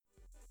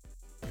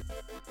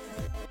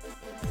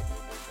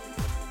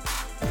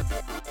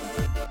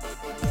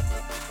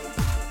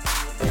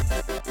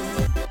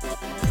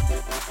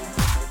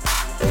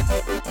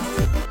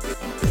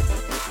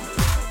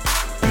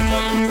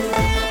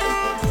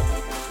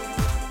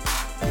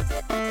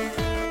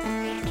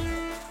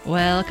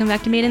Welcome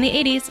back to Made in the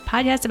 80s, a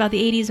podcast about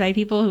the 80s by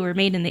people who were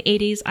made in the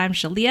 80s. I'm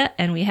Shalia,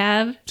 and we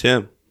have...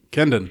 Tim.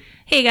 Kendon.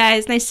 Hey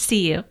guys, nice to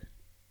see you.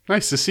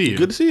 Nice to see you.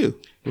 Good to see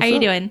you. How you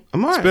doing?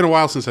 I'm all right. It's been a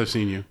while since I've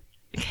seen you.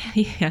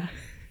 Yeah.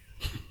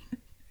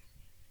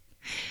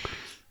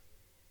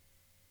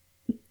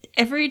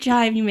 Every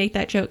time you make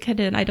that joke,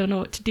 Kendon, I don't know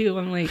what to do.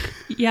 I'm like,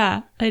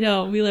 yeah, I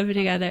know. We live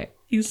together.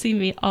 You see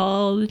me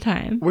all the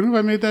time. When have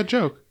I made that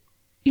joke?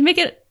 You make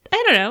it,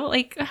 I don't know,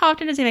 like, how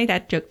often does he make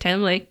that joke,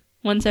 Tim? Like,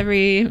 once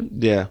every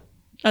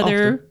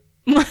other...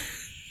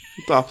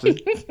 It's often.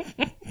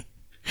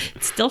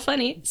 It's still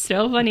funny.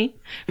 Still funny.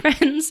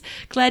 Friends,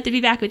 glad to be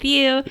back with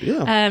you.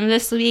 Yeah.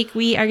 This week,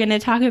 we are going to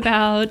talk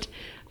about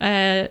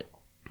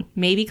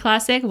maybe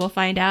classic. We'll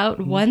find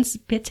out. Once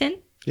Bitten.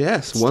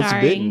 Yes, Once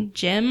starring Bitten.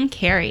 Jim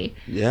Carrey.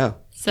 Yeah.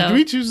 So Did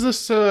we choose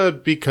this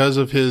because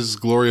of his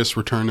glorious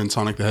return in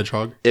Sonic the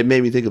Hedgehog? It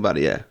made me think about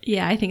it, yeah.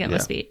 yeah, I think it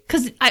must be.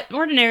 Because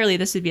ordinarily,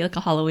 this would be like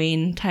a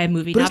Halloween type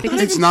movie. But Not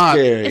because It's not.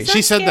 scary. It's not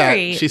She said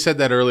scary. that. She said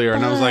that earlier,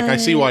 and I was like, I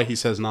see why he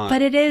says not.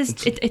 But it is.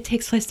 It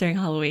takes place during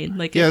Halloween.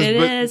 Like, Yes, it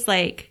but is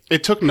like...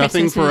 It took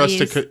nothing Christmas for us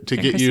movies to and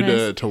get you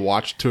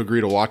Christmas. to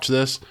agree to watch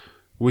this.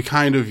 We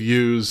kind of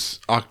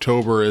use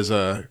October as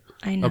a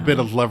bit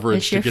of leverage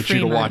It's to your get free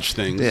you to month. watch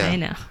things. Yeah. I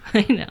know.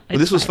 I know. But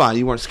this was fine.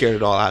 You weren't scared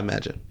at all, I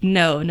imagine.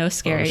 No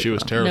scary. she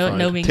was No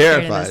terrified. being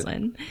Terrified. scared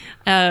in this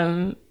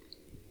one.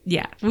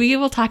 Yeah, we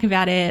will talk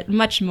about it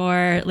much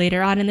more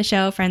later on in the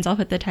show. Friends, I'll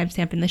put the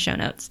timestamp in the show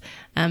notes.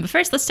 But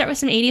first, let's start with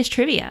some 80s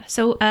trivia.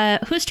 So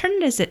whose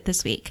turn is it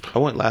this week? I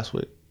went last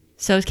week.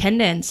 So it's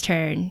Kendon's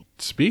turn.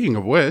 Speaking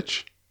of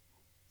which,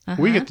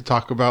 we get to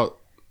talk about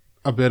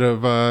a bit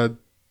of...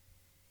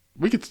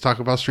 we get to talk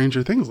about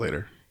Stranger Things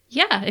later.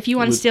 Yeah, if you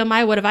want to steal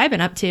my What Have I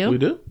Been Up To? We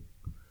do?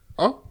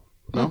 Oh,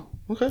 no.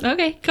 Okay.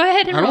 Okay, go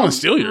ahead and I don't roll. wanna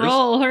steal yours.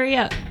 Roll, hurry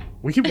up.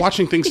 We keep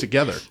watching things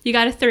together. You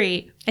got a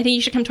 3. I think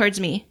you should come towards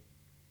me.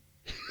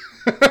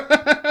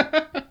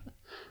 I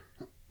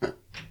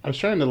was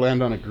trying to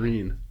land on a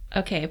green,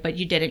 Okay, but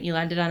you didn't. You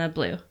landed on a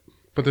blue.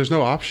 but there's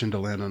no option to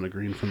land on a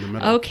green from the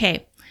middle.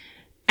 Okay.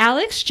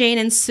 Alex, Jane,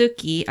 and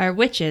Suki are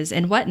witches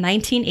in what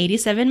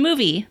 1987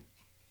 movie?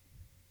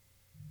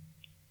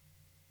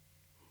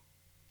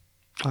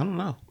 I don't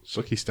know.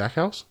 Sookie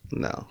Stackhouse?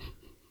 No.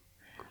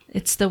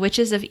 It's The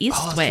Witches of Oh,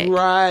 Eastwick. that's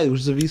right. It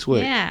was the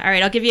Eastwick. Yeah. All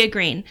right. I'll give you a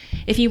green.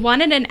 If you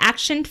wanted an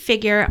action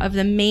figure of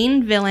the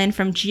main villain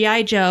from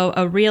G.I. Joe,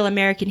 a real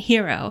American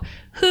hero,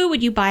 who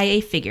would you buy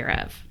a figure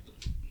of?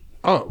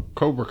 Oh,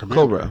 Cobra Commander.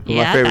 Cobra.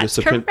 Yeah, My favorite that's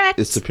is correct.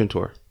 It's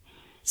Serpentor.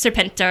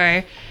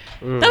 Serpentor.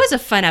 That was a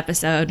fun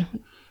episode.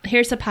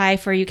 Here's a pie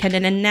for you,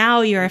 Kendon. And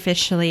now you're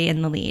officially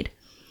in the lead.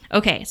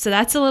 Okay. So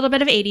that's a little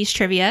bit of 80s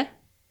trivia.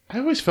 I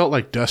always felt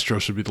like Destro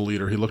should be the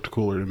leader. He looked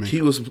cooler to me.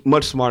 He was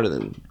much smarter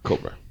than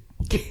Cobra.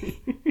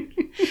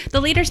 The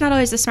leader's not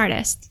always the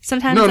smartest.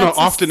 Sometimes No, that's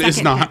the often is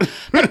second not. hand.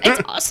 But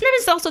sometimes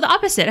it's also the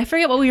opposite. I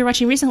forget what we were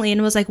watching recently, and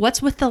it was like,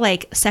 what's with the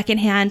like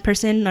second-hand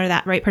person or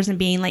that right person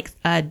being like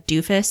a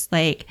doofus,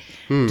 like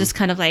just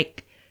kind of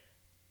like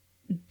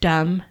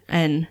dumb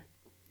and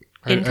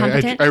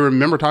incompetent. I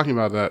remember talking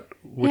about that.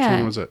 Which Yeah.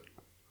 one was it?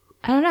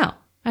 I don't know.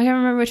 I can't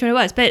remember which one it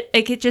was, but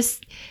like it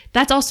just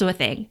that's also a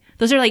thing.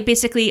 Those are like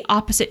basically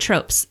opposite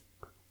tropes,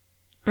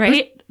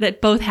 right? That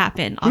both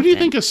happen. Who do you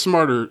think is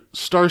smarter,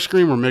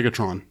 Starscream or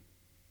Megatron?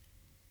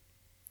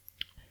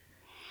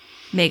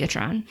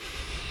 Megatron.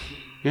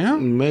 Yeah?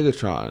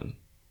 Megatron.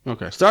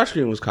 Okay.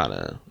 Starscream was kind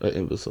of an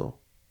imbecile.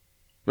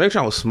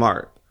 Megatron was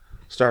smart.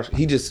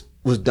 He just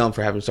was dumb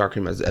for having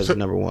Starscream as the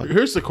number one.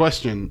 Here's the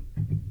question.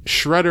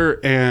 Shredder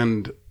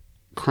and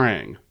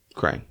Krang.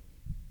 Krang.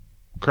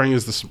 Krang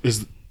is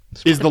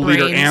the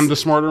leader brains. and the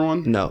smarter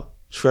one? No.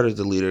 Shredder's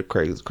the leader.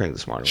 Krang's the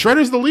smarter one.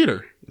 Shredder's the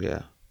leader.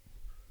 Yeah.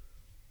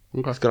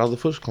 Okay. He's got all the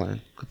Foot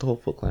Clan. Got the whole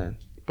Foot Clan.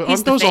 But He's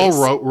aren't the those all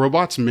face.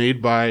 robots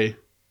made by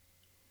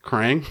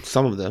Krang?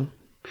 Some of them.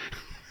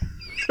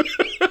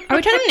 Are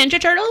we talking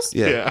Ninja Turtles?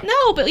 Yeah.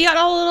 No, but we got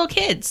all the little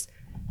kids.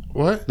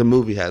 What? The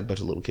movie had a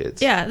bunch of little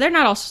kids. Yeah, they're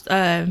not all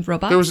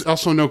robots. There was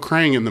also no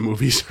Krang in the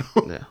movie, so...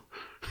 Yeah.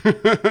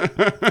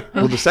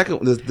 Well,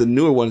 the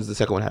newer ones, the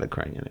second one had a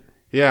Krang in it.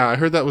 Yeah, I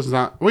heard that was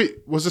not... Wait,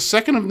 was the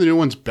second of the new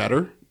ones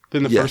better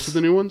than the Yes. first of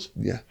the new ones?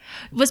 Yeah.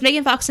 Was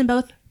Megan Fox in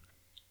both?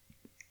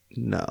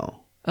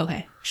 No.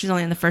 Okay. She's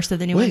only in the first of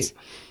the new Wait. ones.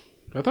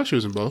 I thought she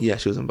was in both. Yeah,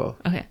 she was in both.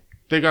 Okay.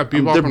 They got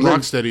Bebop they're and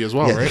blend- Rocksteady as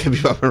well, Yeah, right? they could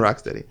be up and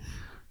Rocksteady.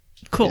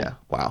 Cool. Yeah.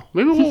 Wow.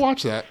 Maybe we'll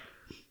watch that.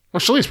 Well,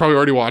 Shirley's probably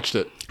already watched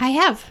it. I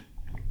have,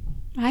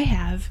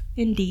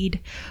 indeed.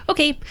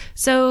 Okay,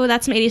 so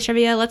that's some 80s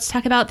trivia. Let's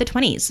talk about the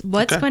 20s.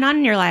 What's Okay. going on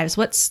in your lives?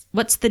 What's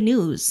the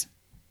news?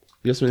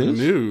 You have some The news?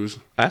 news.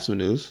 I have some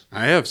news.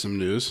 I have some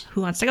news.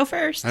 Who wants to go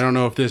first? I don't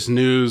know if this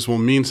news will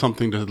mean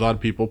something to a lot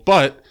of people,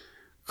 but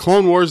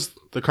Clone Wars,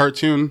 the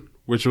cartoon,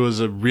 which was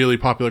a really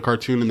popular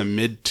cartoon in the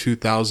mid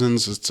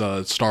 2000s, it's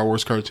a Star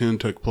Wars cartoon,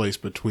 took place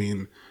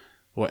between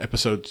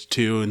episodes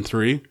 2 and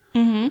 3.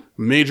 Mm-hmm.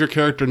 Major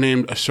character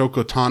named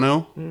Ahsoka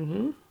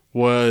Tano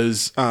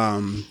was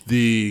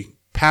the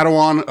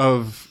Padawan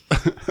of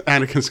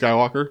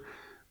Anakin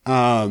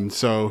Skywalker.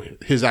 So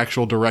his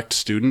actual direct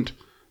student.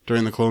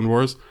 during the Clone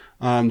Wars.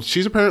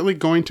 She's apparently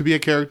going to be a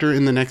character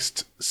in the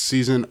next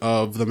season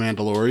of The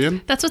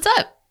Mandalorian. That's what's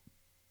up.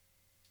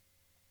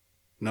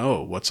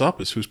 No, what's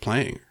up is who's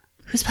playing her.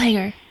 Who's playing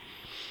her?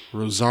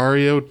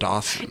 Rosario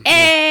Dawson.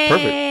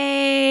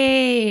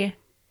 Hey!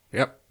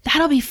 Yep.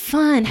 That'll be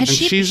fun.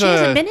 She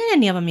hasn't been in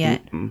any of them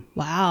yet.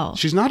 Wow.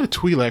 She's not a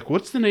Twi'lek.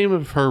 What's the name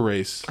of her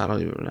race? I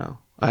don't even know.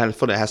 I had a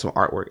photo that has some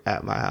artwork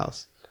at my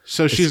house.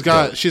 So she's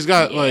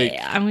got like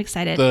I'm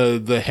excited.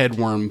 the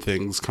headworm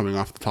things coming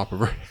off the top of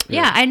her.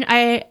 Yeah,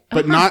 I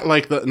But not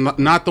like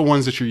not the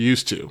ones that you're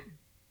used to.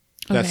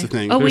 That's okay. the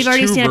thing. Oh, There's we've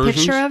already two seen versions. a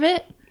picture of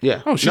it?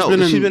 Yeah. Oh, she's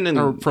been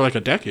in for like a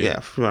decade.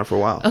 Yeah, for a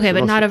while. Okay,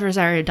 but not of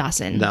Rosario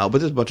Dawson. No, but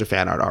there's a bunch of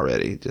fan art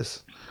already.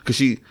 Just because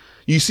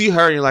you see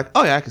her and you're like,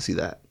 oh yeah, I can see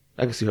that.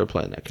 I can see her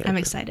playing that character. I'm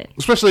excited.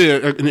 Especially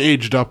an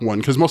aged up one,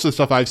 because most of the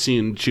stuff I've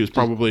seen, she was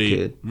probably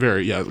kid.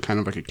 kind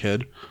of like a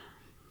kid.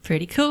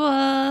 Pretty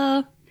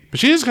cool. But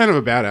she is kind of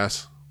a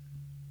badass.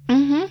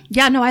 Mm-hmm.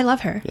 Yeah, no, I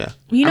love her. Yeah.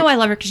 You know I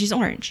love her because she's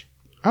orange.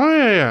 Oh,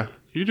 yeah.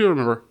 You do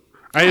remember.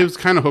 I was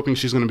kind of hoping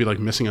she's going to be like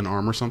missing an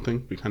arm or something.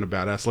 Be kind of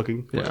badass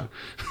looking. Yeah.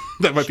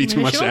 That might be too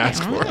much to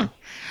ask for.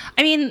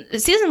 I mean,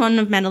 season 1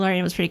 of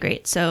Mandalorian was pretty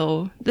great,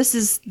 so this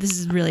is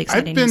really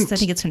exciting. I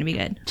think it's going to be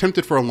good.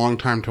 Tempted for a long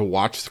time to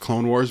watch the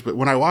Clone Wars, but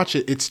when I watch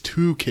it, it's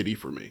too kiddie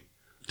for me.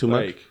 Too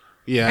much?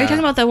 Yeah. Are you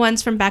talking about the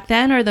ones from back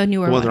then or the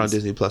newer ones? The ones that are on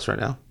Disney Plus right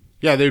now.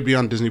 Yeah, they'd be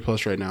on Disney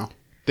Plus right now.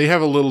 They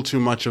have a little too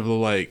much of the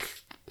like...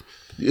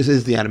 Is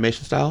this the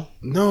animation style?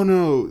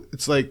 No.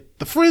 It's like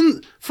the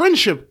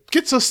friendship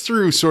gets us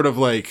through sort of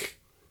like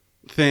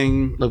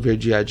thing. Like very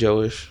G.I.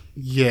 Joe-ish.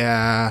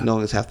 Yeah.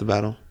 Knowing it's half the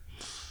battle.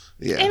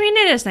 Yeah. I mean,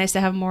 it is nice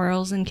to have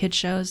morals in kids'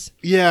 shows.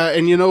 Yeah,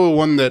 and you know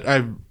one that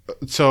I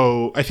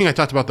think I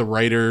talked about the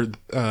writer,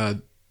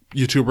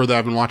 YouTuber that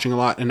I've been watching a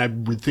lot, and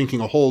I've been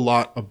thinking a whole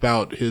lot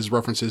about his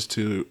references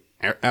to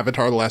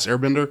Avatar: The Last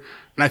Airbender,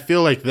 and I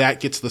feel like that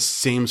gets the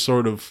same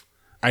sort of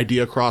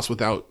idea across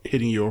without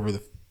hitting you over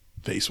the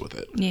face with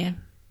it. Yeah.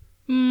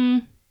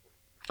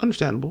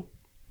 Understandable.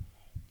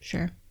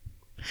 Sure.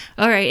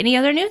 All right. Any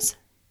other news?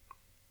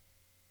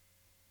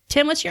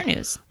 Tim, what's your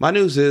news? My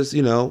news is,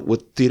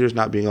 with theaters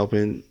not being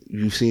open,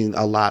 you've seen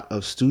a lot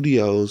of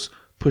studios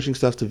pushing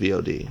stuff to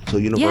VOD. So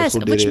Universal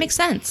did it. Which makes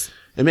sense.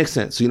 It makes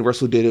sense. So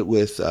Universal did it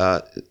with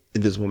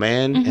Invisible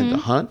Man and The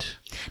Hunt.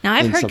 Now,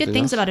 I've heard good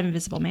things about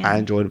Invisible Man. I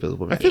enjoyed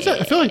Invisible Man.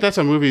 I feel like that's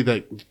a movie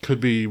that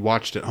could be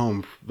watched at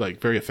home like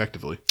very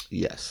effectively.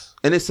 Yes.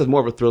 And it's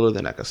more of a thriller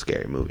than like a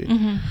scary movie.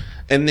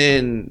 And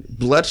then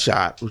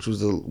Bloodshot, which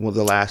was one of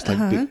the last,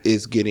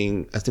 is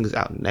getting, I think it's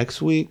out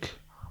next week.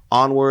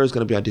 Onward is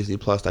going to be on Disney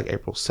Plus like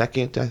April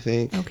 2nd, I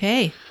think.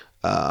 Okay.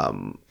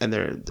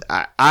 And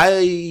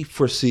I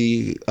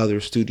foresee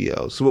other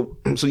studios. So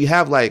you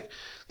have like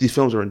these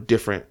films are in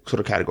different sort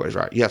of categories,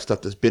 right? You have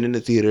stuff that's been in the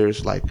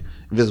theaters like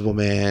Invisible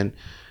Man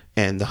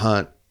and The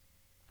Hunt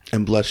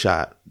and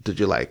Bloodshot that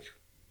you're like,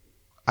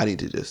 I need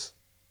to just,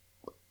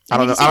 I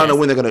don't know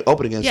when they're going to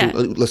open again. Yeah. So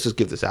let's just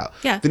give this out.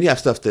 Yeah. Then you have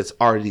stuff that's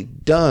already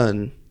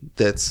done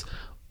that's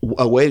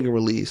awaiting a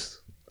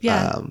release.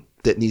 Yeah.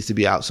 That needs to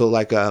be out. So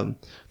like the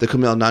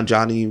Kumail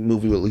Nanjiani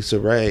movie with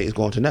Lisa Ray is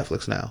going to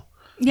Netflix now.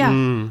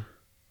 Yeah.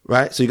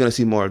 Right? So you're going to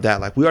see more of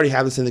that. Like we already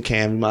have this in the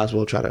can. We might as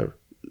well try to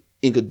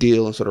ink a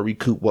deal and sort of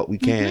recoup what we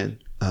can.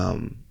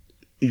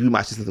 You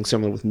might see something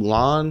similar with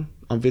Mulan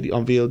on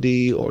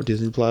VOD or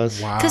Disney Plus.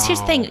 Wow. Because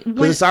here's the thing.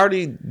 Because it's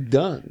already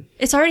done.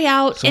 It's already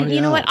out. And you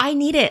know what? out. I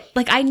need it.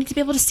 Like, I need to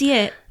be able to see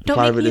it. Don't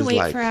Part of make it me is wait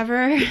like-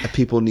 forever.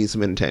 People need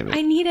some entertainment.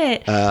 I need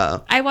it.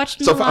 I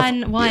watched so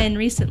Mulan 1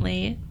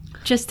 recently.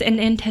 Just in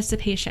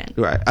anticipation.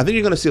 Right. I think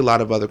you're going to see a lot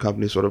of other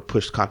companies sort of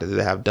push content that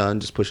they have done,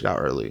 just push it out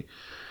early,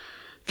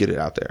 get it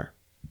out there.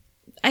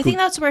 I think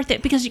that's worth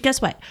it because guess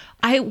what?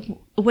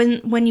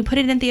 When you put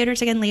it in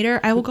theaters again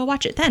later, I will go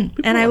watch it then,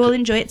 and I will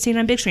enjoy it seeing it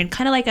on big screen.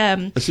 Kind of like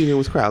Seeing it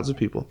with crowds of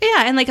people.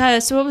 yeah, and like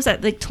so what was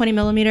that, like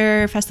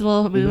 20mm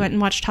festival? We went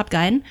and watched Top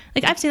Gun.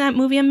 Like I've seen that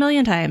movie a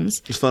million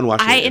times. It's fun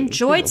watching. I it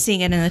enjoyed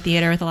seeing it in the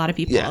theater with a lot of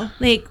people. Yeah.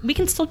 Like we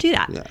can still do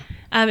that. Yeah.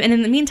 And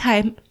in the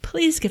meantime,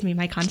 please give me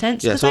my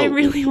content because so I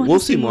really want we'll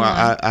to see more.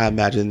 Mulan. I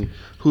imagine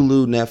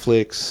Hulu,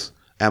 Netflix,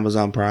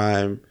 Amazon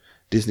Prime,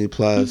 Disney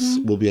Plus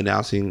will be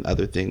announcing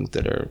other things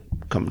that are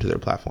coming to their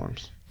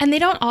platforms. And they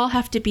don't all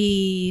have to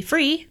be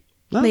free.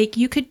 No. Like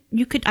you could.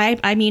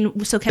 I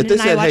mean, so If Kevin they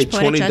and I said, "Hey, watched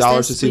Poetic $20 to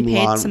Justice," see we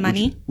paid Mulan," some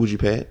money. would you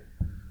pay it?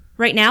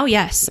 Right now,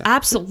 yes,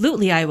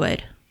 absolutely, I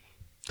would.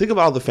 Think of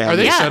all the Are families.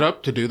 they Yeah. set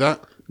up to do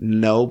that?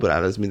 No, but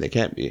that doesn't mean they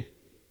can't be.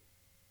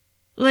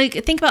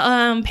 Like think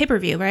about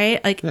pay-per-view,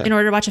 right? Like in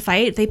order to watch a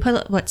fight, they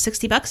put what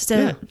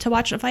 $60 to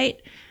watch a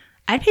fight.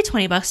 I'd pay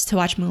 $20 to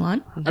watch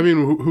Mulan. I mean,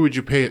 who would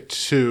you pay it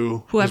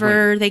to?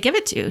 Whoever they give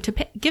it to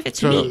give it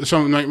to me.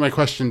 So my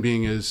question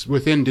being is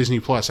within Disney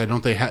Plus, I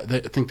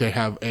think they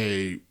have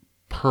a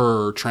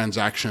per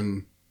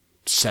transaction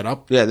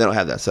setup. Yeah, they don't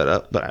have that set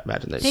up, but I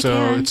imagine they. They So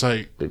can. it's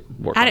like they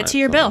work Add on it to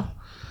your somehow. bill,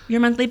 your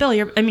monthly bill.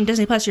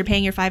 Disney Plus, you're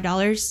paying your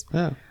 $5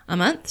 Yeah. a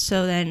month.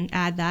 So then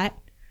add that.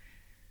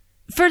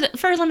 for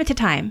a limited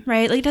time,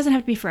 right? Like it doesn't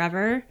have to be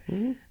forever,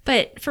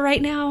 but for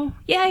right now,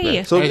 yay!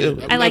 Yeah. So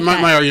I like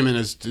that. My argument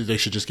is they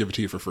should just give it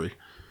to you for free.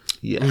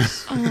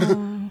 yes,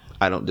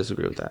 I don't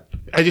disagree with that.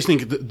 I just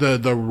think the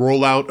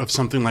rollout of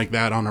something like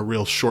that on a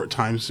real short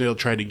time scale,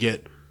 try to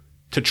get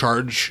to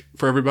charge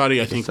for everybody,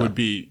 I think would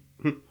be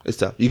It's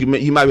tough. You might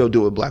be able to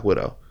do it with Black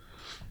Widow.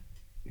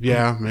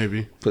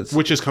 maybe, But-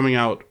 which is coming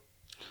out.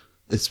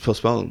 It's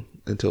postponed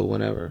until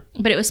whenever.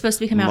 But it was supposed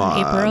to be coming out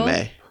in April.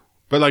 May.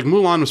 But like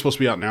Mulan was supposed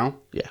to be out now.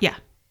 Yeah.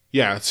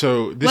 Yeah,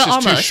 so this Well,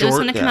 is almost. too It was short.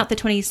 going to come Yeah. out the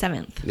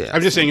 27th. Yeah,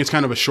 I'm just saying it's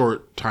kind of a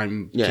short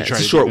time yeah, to it's try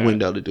a to short do that.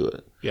 window to do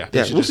it. Yeah, they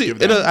Yeah, should we'll just see. give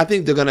that. I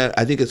think they're gonna.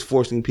 I think it's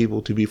forcing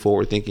people to be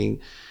forward thinking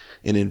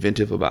and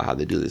inventive about how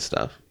they do this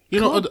stuff. You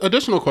know,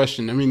 additional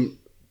question. I mean,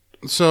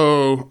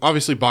 so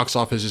obviously box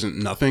office isn't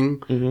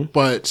nothing,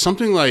 but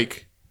something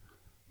like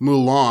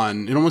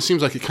Mulan, it almost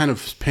seems like it kind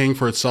of paying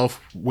for itself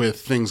with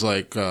things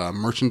like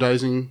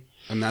merchandising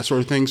and that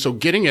sort of thing. So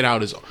getting it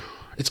out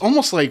it's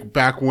almost like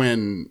back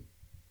when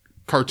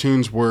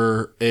cartoons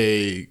were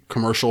a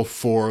commercial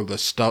for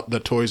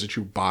the toys that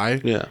you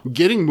buy. Yeah.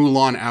 Getting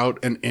Mulan out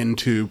and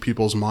into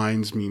people's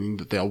minds, meaning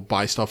that they'll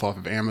buy stuff off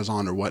of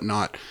Amazon or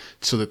whatnot,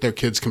 so that their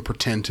kids can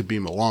pretend to be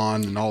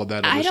Mulan and all of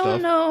that other I stuff.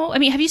 don't know. I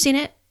mean, have you seen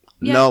it?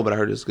 Yeah. No, but I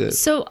heard it's good.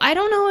 So I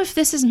don't know if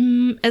this is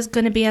as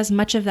going to be as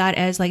much of that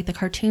as like the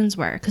cartoons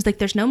were, because like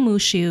there's no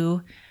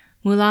Mushu,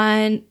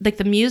 Mulan. Like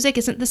the music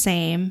isn't the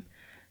same.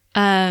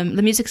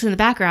 The music's in the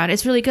background.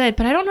 It's really good,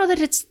 but I don't know that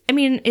it's. I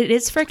mean, it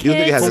is for don't think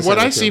it kids. has From a what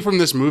I sound see too. from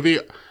this movie,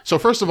 so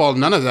first of all,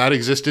 none of that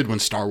existed when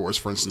Star Wars,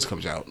 for instance,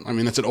 comes out. I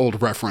mean, that's an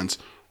old reference,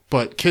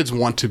 but kids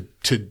want to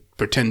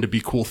pretend to be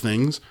cool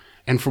things.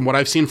 And from what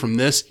I've seen from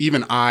this,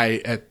 even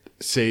I, at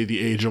say the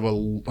age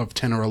of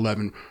 10 or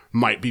 11,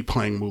 might be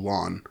playing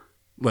Mulan,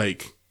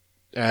 like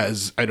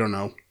as I don't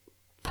know,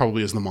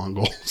 probably as the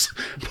Mongols,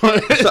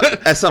 but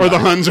as or the somebody.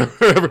 Huns or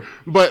whatever.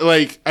 But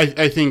like,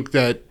 I think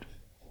that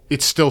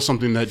it's still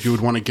something that you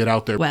would want to get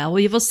out there. Well,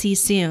 we will see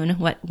soon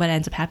what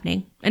ends up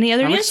happening. Any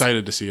other I'm news?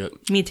 excited to see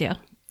it. Me too.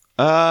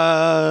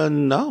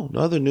 No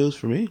other news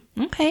for me.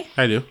 Okay.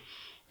 I do.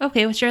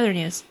 Okay. What's your other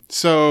news?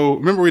 So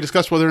remember we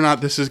discussed whether or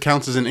not this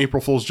counts as an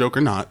April Fool's joke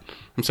or not.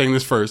 I'm saying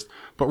this first.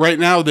 But right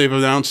now they've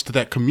announced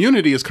that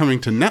Community is coming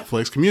to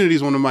Netflix. Community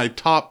is one of my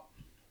top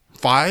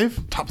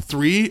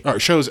 3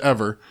 shows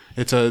ever.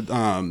 It's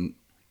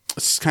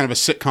it's kind of a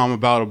sitcom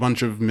about a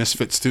bunch of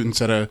misfit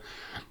students at a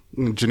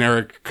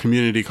generic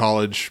community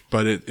college,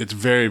 but it's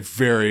very,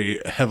 very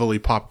heavily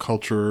pop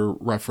culture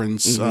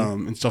reference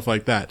and stuff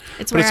like that.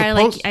 It's But where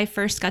supposed- I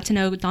first got to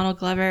know Donald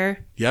Glover.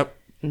 Yep.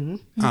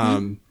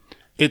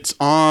 It's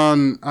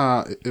on.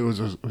 It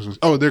was.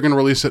 Oh, they're going to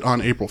release it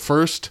on April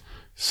 1st.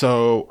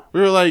 So we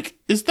were like,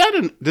 does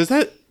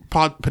that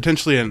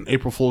potentially an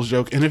April Fool's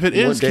joke? And if it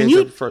is, can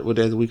you? What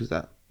day of the week is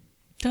that?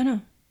 Don't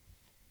know.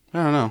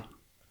 I don't know.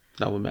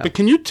 That would matter. But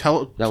can you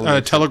That would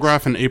make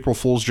telegraph an April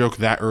Fool's joke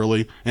that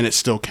early and it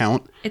still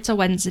count? It's a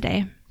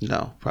Wednesday.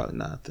 No, probably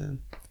not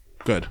then.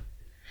 Good.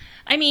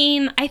 I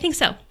mean, I think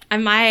so.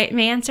 My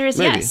answer is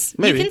Maybe. yes.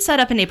 Maybe. You can set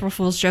up an April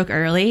Fool's joke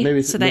early,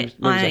 Maybe- so that maybe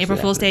on it's April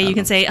actually Fool's Day happening. you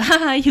can say,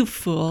 "Haha, you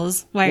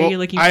fools! Why are Well, you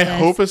looking for I this?"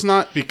 hope it's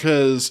not,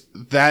 because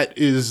that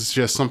is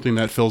just something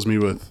that fills me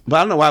with. But I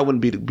don't know why it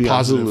wouldn't be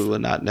Positive. on Hulu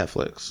and not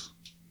Netflix.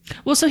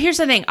 Well, so here's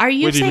the thing: are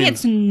you What do you saying mean?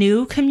 it's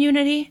new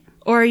Community,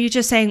 or are you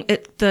just saying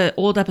the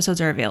old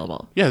episodes are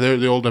available? Yeah, they're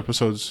the old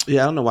episodes.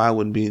 Yeah, I don't know why it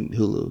wouldn't be in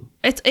Hulu.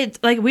 It's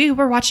like we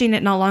were watching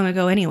it not long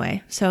ago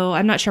anyway, so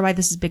I'm not sure why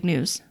this is big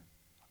news.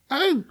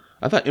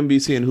 I thought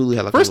NBC and Hulu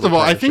had like. First a of all,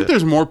 I think partnership.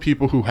 there's more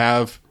people who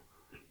have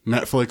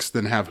Netflix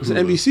than have Hulu. It's an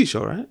NBC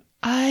show, right?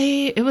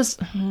 It was.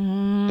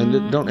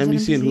 And don't was it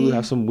NBC and Hulu NBC?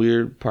 have some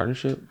weird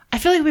partnership? I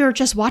feel like we were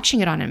just watching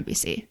it on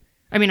NBC.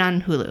 I mean,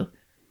 on Hulu.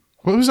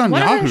 Well, it was on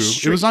What are Yahoo.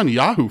 the It was on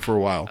Yahoo for a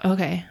while.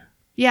 Okay.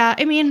 Yeah,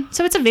 I mean,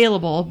 so it's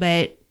available,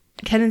 but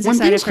Kevin's When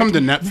excited things for come it to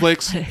be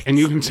Netflix and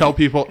you can tell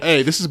people,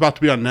 hey, this is about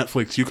to be on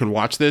Netflix, you can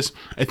watch this,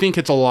 I think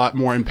it's a lot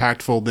more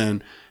impactful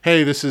than,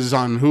 hey, this is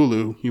on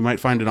Hulu. You might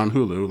find it on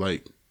Hulu.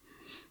 Like,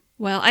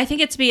 Well, I think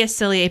it's be a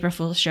silly April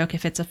Fool's joke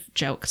if it's a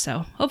joke,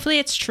 so hopefully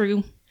it's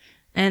true.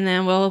 And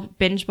then we'll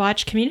binge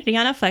watch Community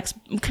on Netflix.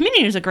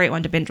 Community is a great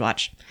one to binge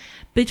watch.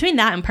 Between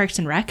that and Parks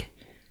and Rec,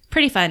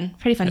 pretty fun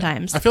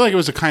times. I feel like it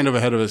was a kind of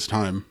ahead of its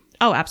time.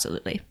 Oh,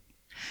 absolutely.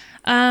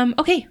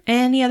 Okay,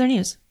 any other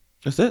news?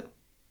 That's it.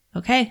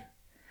 Okay.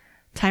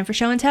 Time for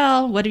show and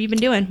tell. What have you been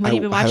doing? What have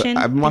you been watching?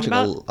 I've been watching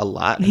Thinking a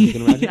lot. As you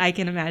can imagine. I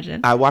can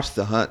imagine. I watched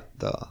The Hunt,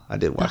 though. I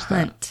did watch that.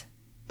 Hunt.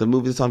 The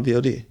movie that's on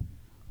VOD.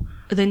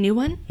 The new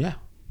one? Yeah.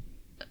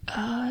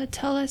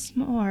 Tell us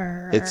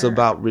more. It's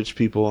about rich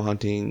people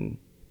hunting.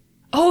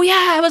 Oh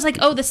yeah, I was like,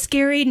 the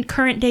scary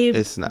current day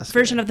It's not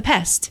scary. version of The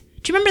Pest.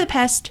 Do you remember The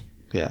Pest?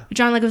 Yeah.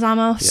 John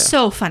Leguizamo?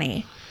 So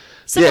funny.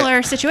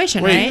 Similar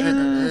situation, Wait,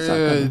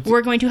 right?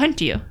 We're going to hunt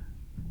you.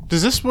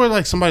 does this where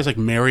like somebody's like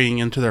marrying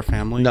into their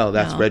family? No,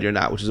 that's No. Ready or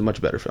Not, which is a much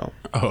better film.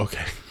 Oh,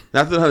 okay.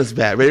 Not that The Hunt is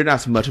bad. Ready or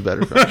Not's a much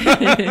better film.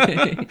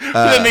 Did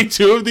they make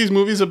 2 of these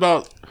movies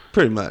about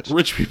Pretty much.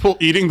 rich people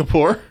eating the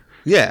poor?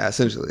 Yeah,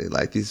 essentially.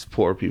 Like these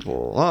poor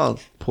people. Well,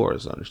 poor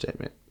is an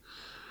understatement.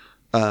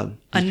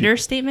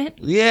 Understatement?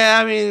 Yeah,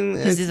 I mean,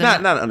 it's these are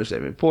not an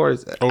understatement. Poor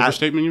is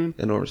Overstatement, you mean?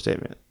 an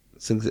overstatement.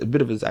 It's a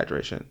bit of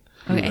exaggeration.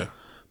 Okay. Yeah.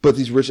 But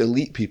these rich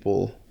elite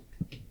people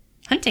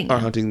Hunting. are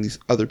hunting these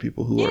other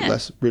people who are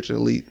less rich and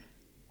elite.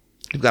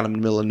 They've got them in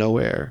the middle of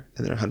nowhere,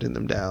 and they're hunting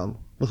them down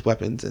with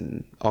weapons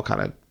and all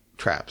kind of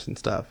traps and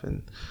stuff.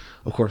 And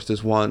of course,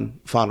 there's one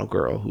final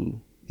girl who,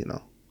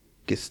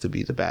 gets to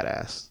be the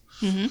badass.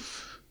 Mm-hmm.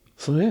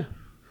 So yeah,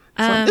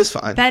 it's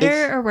fine.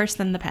 Better or worse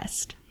than The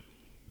Pest?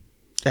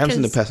 I haven't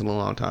seen The 'cause Pest in a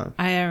long time.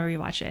 I gotta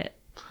rewatch it.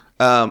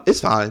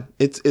 It's fine.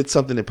 It's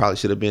something that probably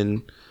should have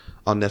been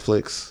on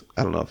Netflix.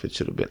 I don't know if it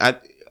should have been.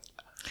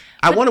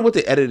 I wonder what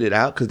they edited it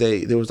out because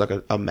there was like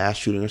a mass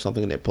shooting or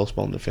something and they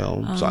postponed the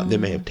film, so they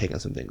may have taken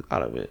some things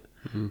out of it.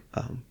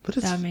 But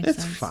That makes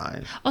it's sense.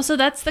 fine. Also,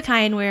 that's the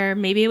kind where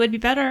maybe it would be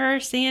better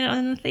seeing it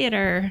in the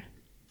theater.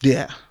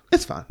 Yeah,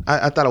 it's fine.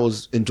 I thought it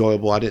was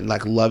enjoyable. I didn't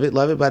love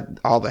it, but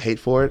all the hate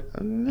for it,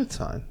 it's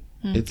fine.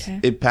 Okay.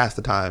 It passed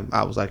the time.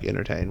 I was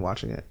entertained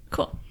watching it.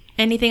 Cool.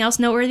 Anything else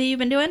noteworthy you've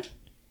been doing?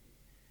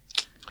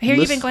 I hear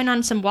you've been going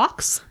on some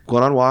walks,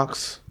 Going on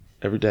walks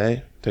every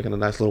day, taking a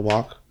nice little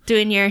walk.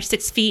 doing your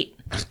 6 feet.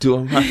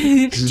 Doing my.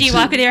 Do you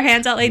walk with your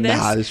hands out like this?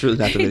 Nah, there's really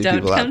not that many Don't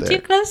people out come there.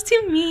 too close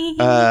to me.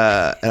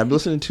 And I'm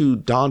listening to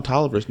Don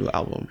Toliver's new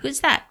album. Who's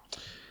that?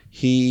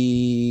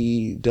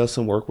 He does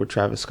some work with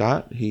Travis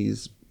Scott.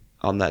 He's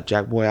on that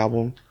Jack Boy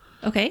album.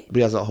 Okay, But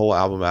he has a whole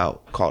album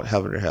out called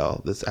Heaven or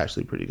Hell that's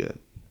actually pretty good.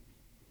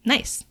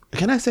 nice.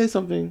 Can I say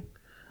something?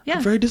 Yeah.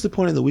 I'm very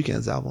disappointed in The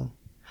Weeknd's album.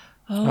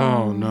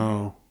 Oh,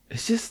 no.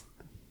 It's just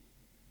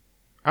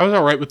I was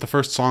all right with the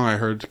first song I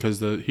heard because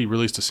he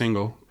released a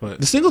single, but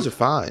the singles are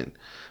fine,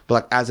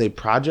 but as a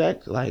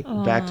project,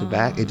 back to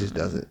back, it just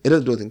doesn't. It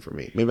doesn't do anything for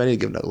me. Maybe I need to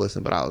give it another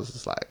listen, but I was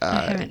just like,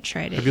 I haven't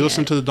tried it. have you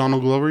listened to the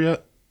Donald Glover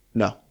yet?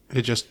 no,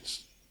 It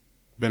just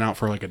been out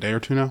for like a day or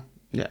two now.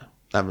 yeah,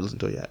 I haven't listened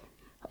to it yet.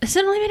 It's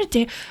only been a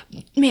day.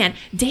 Man,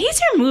 days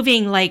are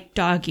moving like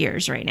dog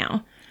years right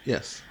now.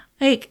 Yes,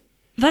 Like,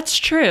 that's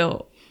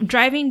true.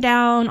 Driving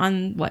down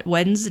on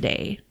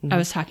Wednesday, I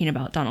was talking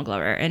about Donald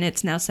Glover, and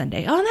it's now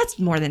Sunday. Oh, that's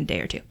more than a day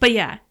or two. But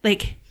yeah,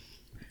 like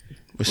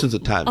but since the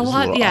time, a it's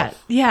lot. little Yeah,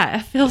 off. yeah,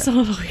 it feels a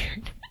little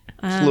weird.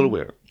 It's a little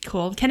weird.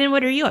 Cool. Kenan,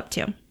 what are you up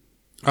to?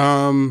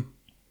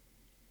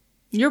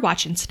 You're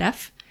watching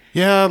stuff.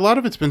 Yeah, a lot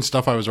of it's been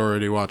stuff I was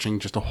already watching,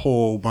 just a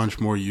whole bunch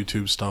more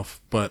YouTube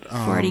stuff, but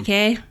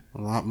 40K.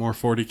 a lot more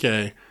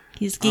 40K.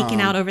 He's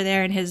geeking out over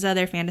there in his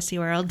other fantasy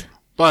world.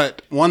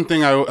 But one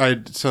thing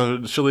so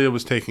Shalia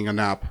was taking a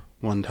nap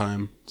one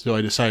time, so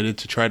I decided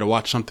to try to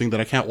watch something that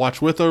I can't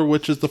watch with her,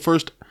 which is the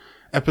first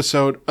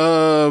episode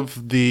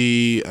of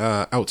The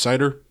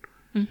Outsider.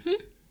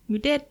 You did.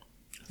 Did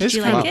It's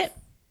you kind like of- it?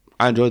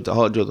 I enjoyed the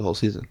whole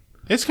season.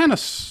 It's kind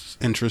of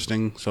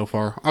interesting so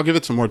far. I'll give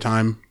it some more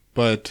time,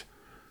 but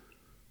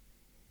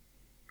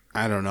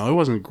I don't know. It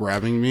wasn't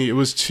grabbing me. It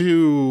was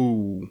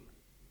too.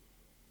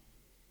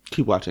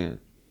 Keep watching it.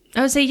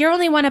 I would say you're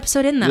only one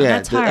episode in though.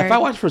 That's hard. If I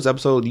watch the first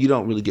episode, you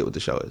don't really get what the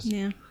show is.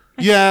 yeah.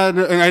 Yeah,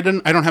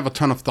 and I don't have a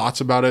ton of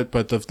thoughts about it,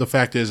 but the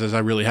fact is I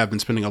really have been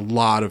spending a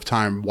lot of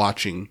time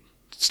watching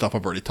stuff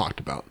I've already talked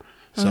about.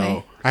 So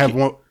Okay. I have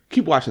one.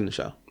 Keep watching the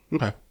show.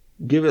 Okay.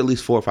 Give it at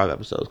least 4 or 5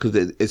 episodes because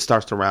it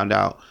starts to round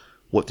out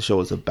what the show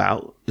is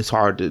about. It's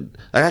hard to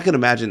I can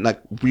imagine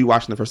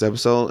rewatching the first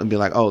episode and being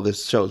like, oh,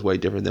 this show is way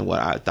different than what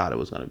I thought it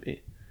was going to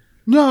be.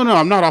 No,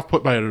 I'm not off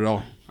put by it at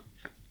all.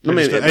 I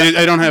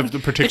don't have the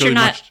But you're particularly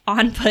not much.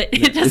 on put.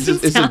 It doesn't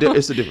sound.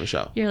 It's a different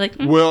show. You're like,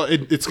 Well,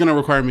 it's going to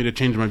require me to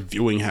change my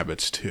viewing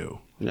habits too.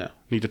 Yeah,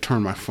 Need to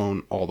turn my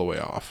phone all the way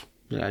off.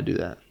 yeah, I do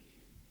that.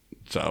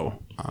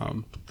 So,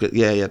 But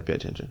yeah, you have to pay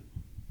attention.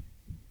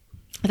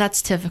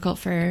 that's difficult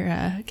for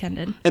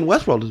Kendon. And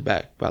Westworld is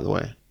back, by the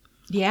way.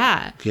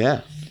 Yeah.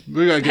 Yeah,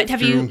 we gotta get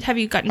Have through.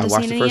 you gotten I to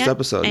watched see the it first yet?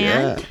 episode.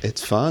 And? Yeah,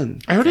 it's fun.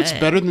 I heard it's Good.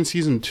 better than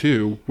season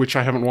 2, which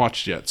I haven't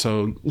watched yet.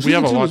 So we Season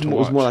have a 2 lot was to more,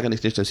 watch. was more like an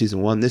extension of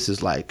season 1. This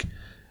is like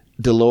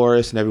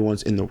Dolores and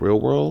everyone's in the real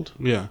world,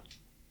 Yeah.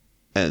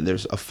 and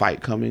there's a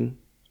fight coming,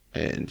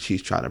 and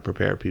she's trying to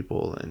prepare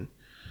people, and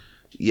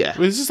yeah,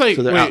 Is this like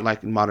so they're wait, out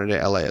like in modern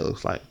day LA. It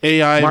looks like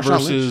AI Marshawn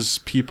versus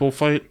people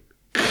fight,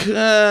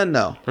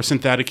 no, or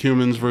synthetic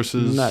humans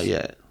versus? not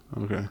yet.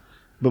 Okay.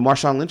 But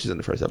Marshawn Lynch is in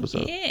the first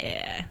episode.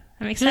 Yeah.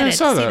 I'm Yeah, excited I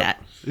saw to see that.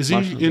 that. Is he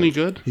Marshawn any Lynch.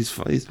 good? He's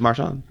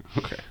Marshawn.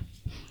 Okay.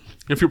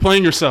 If you're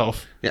playing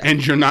yourself Yeah.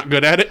 and you're not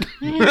good at it,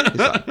 He's fine.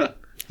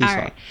 He's All fine.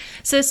 right.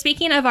 So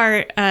speaking of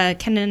our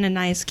Kendon and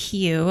I's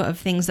queue of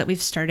things that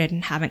we've started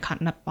and haven't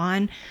caught up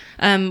on,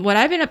 what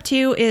I've been up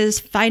to is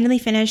finally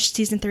finished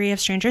season 3 of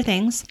Stranger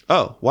Things.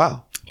 Oh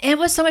wow. It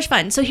was so much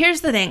fun. So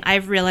here's the thing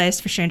I've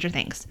realized for Stranger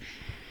Things.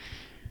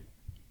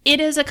 It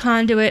is a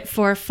conduit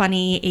for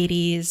funny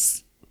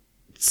 80s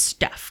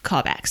stuff,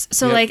 callbacks.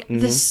 So Yep.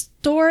 the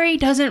story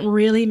doesn't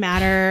really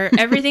matter.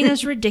 Everything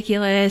is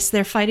ridiculous.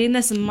 They're fighting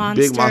this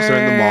monster. Big monster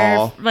in the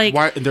mall. Like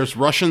why there's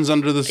Russians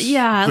under the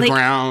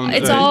ground.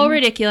 It's all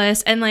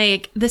ridiculous. And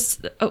this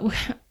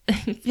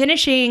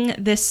finishing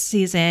this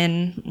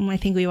season, I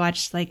think we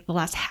watched the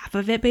last half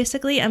of it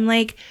basically. I'm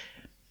like,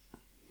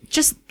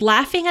 just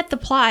laughing at the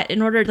plot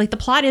in order, like the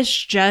plot is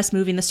just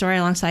moving the story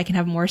along so I can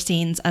have more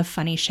scenes of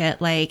funny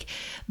shit, like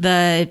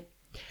the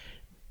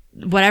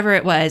whatever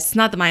it was,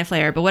 not the mind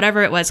flayer, but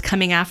whatever it was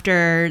coming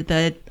after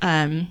the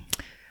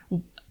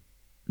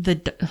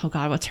oh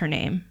god, what's her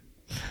name?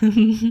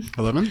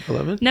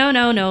 11?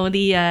 No.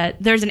 The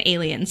there's an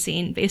alien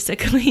scene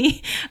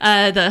basically.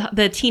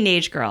 The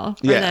teenage girl.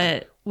 Or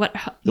Yeah.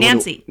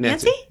 Nancy.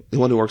 Nancy? The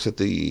one who works at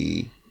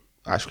the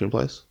ice cream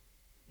place.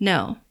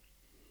 No.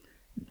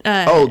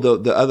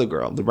 The other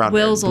girl, the brown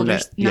Will's older,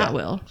 brunette. not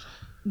Will.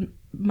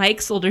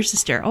 Mike's older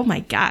sister. Oh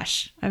my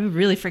gosh, I'm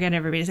really forgetting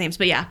everybody's names.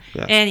 But yeah.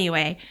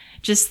 Anyway,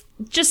 just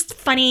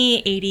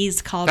funny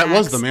 80s callbacks. That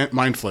was the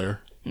mind flayer.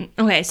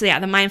 Okay, so yeah,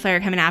 the mind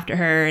flayer coming after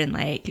her and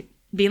like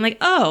being like,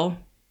 oh,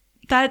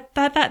 that's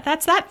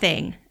that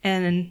thing.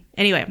 And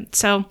anyway,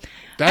 so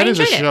That is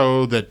a enjoyed it.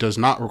 show that does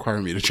not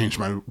require me to change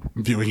my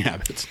viewing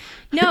habits.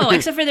 No,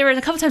 except for there was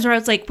a couple times where I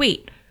was like,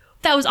 wait,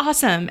 that was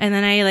awesome. And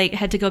then I like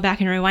had to go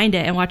back and rewind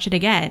it and watch it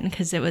again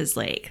because it was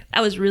like,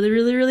 that was really,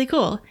 really, really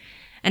cool.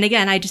 And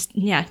again, I just,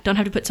 don't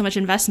have to put so much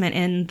investment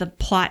in the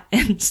plot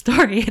and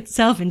story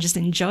itself and just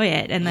enjoy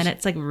it. And then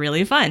it's like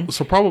really fun.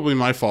 So probably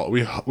my fault.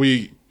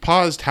 We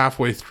paused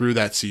halfway through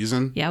that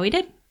season. Yeah, we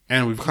did.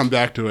 And we've come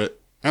back to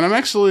it. And I'm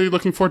actually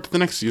looking forward to the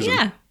next season.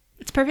 Yeah,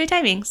 it's perfect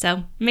timing.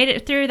 So made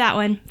it through that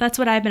one. That's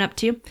what I've been up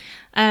to.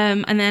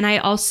 And then I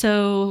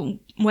also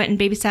went and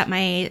babysat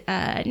my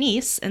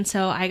niece. And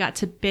so I got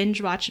to not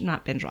binge watch.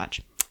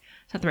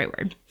 It's not the right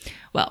word.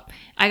 Well,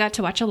 I got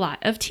to watch a lot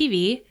of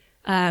TV.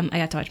 I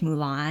got to watch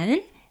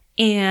Mulan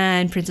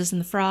and Princess and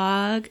the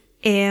Frog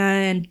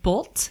and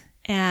Bolt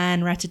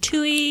and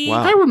Ratatouille.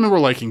 Wow. I remember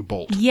liking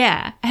Bolt.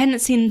 Yeah, I hadn't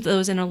seen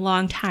those in a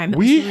long time. It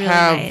We was really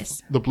have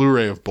nice. the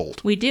Blu-ray of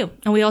Bolt. We do.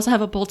 And we also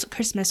have a Bolt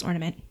Christmas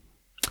ornament.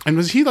 And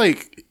was he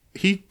like,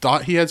 he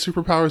thought he had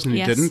superpowers and he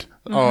Yes. didn't?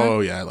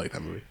 Oh, yeah, I like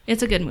that movie.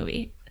 It's a good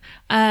movie.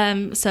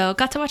 So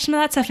got to watch some of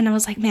that stuff and I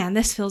was like, man,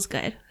 this feels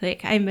good.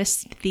 Like I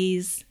missed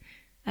these.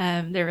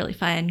 They're really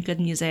fun. Good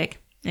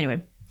music.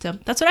 Anyway, so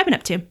that's what I've been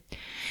up to.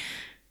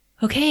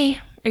 Okay.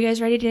 Are you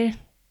guys ready to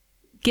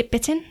get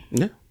bitten?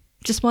 Yeah.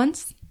 Just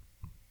once?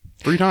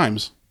 3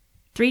 times.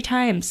 3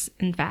 times,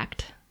 in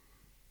fact.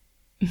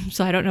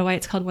 So I don't know why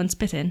it's called Once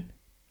Bitten.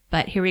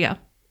 But here we go.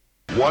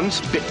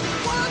 Once bitten.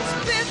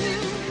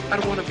 I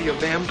don't want to be a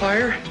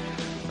vampire.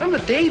 I'm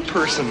a day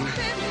person.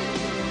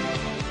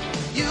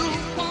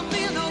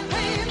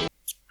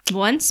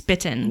 Once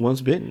Bitten.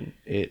 Once Bitten.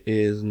 It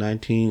is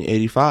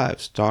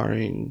 1985,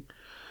 starring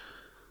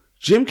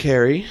Jim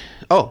Carrey.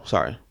 Oh,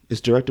 sorry.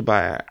 It's directed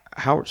by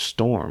Howard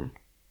Storm.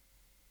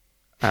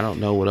 I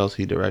don't know what else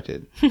he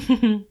directed.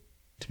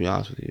 To be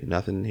honest with you,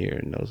 nothing here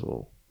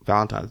noticeable.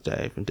 Valentine's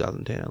Day from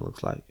 2010, it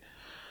looks like.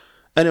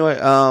 Anyway,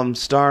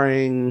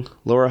 starring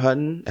Laura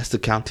Hutton as the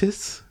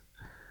Countess,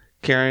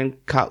 Karen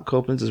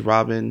Copens as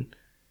Robin,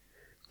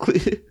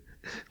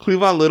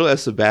 Cleavon Little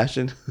as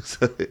Sebastian.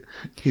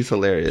 He's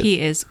hilarious.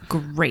 He is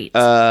great.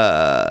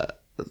 Thomas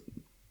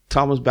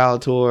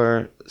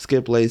Bellator,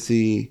 Skip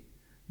Lacey,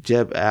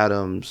 Jeb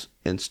Adams,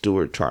 and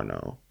Stuart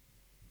Charno.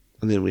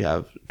 And then we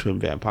have twin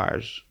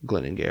vampires,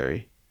 Glenn and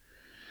Gary.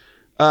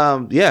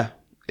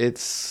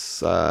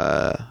 It's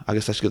I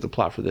guess I should get the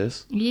plot for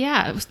this.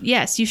 Yeah.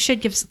 Yes, you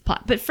should give us the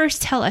plot. But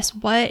first tell us,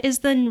 what is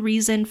the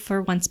reason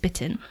for Once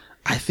Bitten?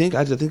 I think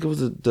it was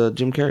the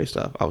Jim Carrey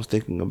stuff. I was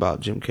thinking about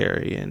Jim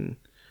Carrey and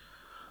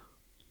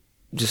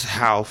just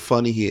how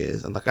funny he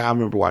is. And like I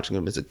remember watching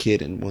him as a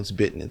kid and Once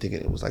Bitten and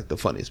thinking it was like the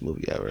funniest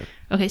movie ever.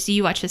 Okay, so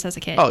you watched this as a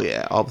kid. Oh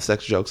yeah, all the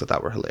sex jokes I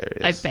thought were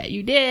hilarious. I bet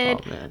you did.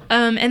 Oh,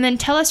 man. And then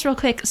tell us real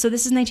quick. So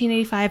this is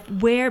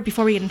 1985.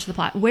 Before we get into the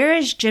plot, where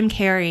is Jim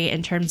Carrey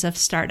in terms of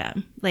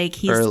stardom? Like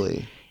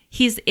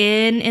he's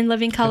in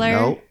Living Color.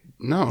 Nope.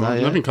 No, Not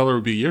yet. Living Color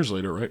would be years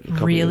later, right?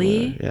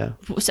 Really? Yeah.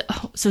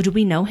 So do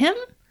we know him?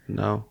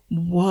 No.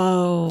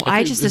 Whoa!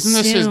 I just Isn't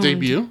assumed. this his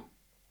debut?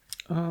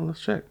 Let's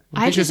check.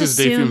 I think just this is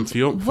debut assumed.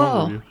 film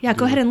Whoa! review. Yeah,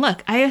 go ahead and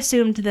look. I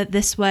assumed that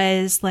this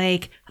was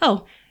like,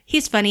 oh,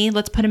 he's funny.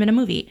 Let's put him in a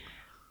movie.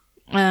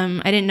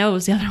 I didn't know it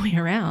was the other way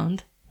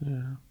around.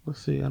 Yeah.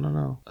 Let's see. I don't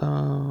know.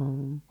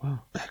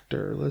 Wow.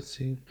 Actor. Let's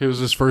see. It was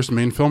his first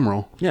main film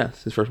role. Yeah,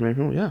 it's his first main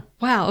film. Yeah.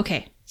 Wow.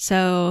 Okay.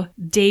 So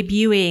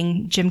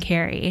debuting Jim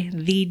Carrey,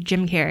 the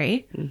Jim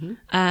Carrey. Mm-hmm.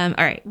 All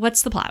right.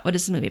 What's the plot? What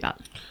is the movie about?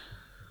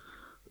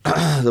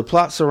 The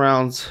plot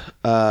surrounds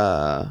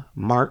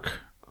Mark,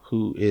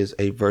 who is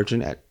a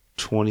virgin at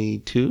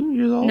 22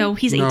 years old. No,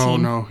 he's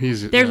 18. No,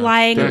 he's. They're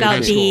lying they're in high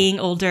about school. being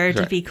older to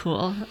Right. be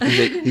cool.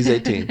 He's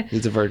 18.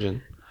 He's a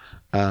virgin.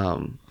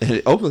 And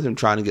it opens with him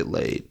trying to get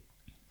laid.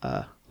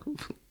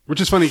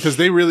 Which is funny because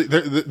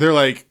they're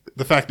like,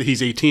 the fact that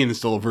he's 18 and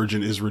still a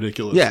virgin is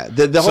ridiculous. Yeah,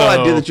 the whole So-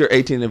 idea that you're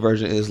 18 and a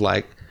virgin is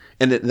like,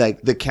 and it,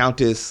 like the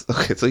Countess.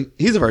 Okay, so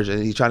he's a virgin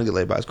and he's trying to get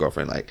laid by his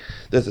girlfriend. Like,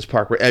 there's this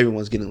park where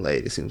everyone's getting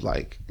laid. It seems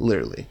like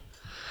literally.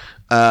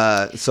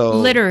 So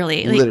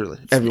Literally, like- literally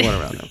everyone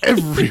around him.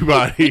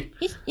 Everybody.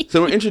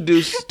 So we're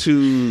introduced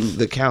to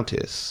the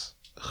Countess,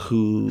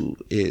 who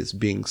is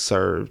being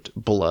served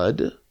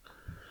blood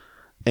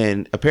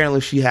And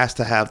apparently she has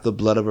to have the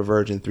blood of a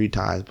virgin 3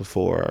 times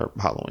before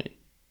Halloween.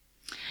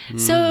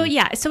 So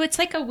yeah, so it's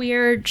like a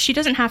weird. She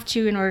doesn't have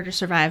to in order to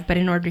survive, but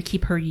in order to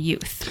keep her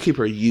youth, To keep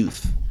her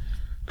youth.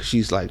 'Cause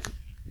she's like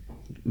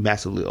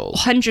massively old.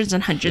 hundreds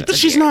and hundreds. But of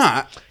she's years.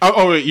 not.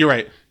 Wait, you're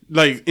right.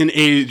 Like in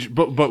age,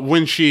 but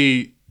when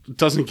she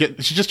doesn't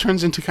get, she just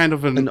turns into kind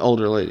of An an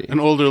older lady.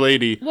 older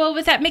lady. Well,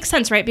 but that makes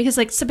sense, right? Because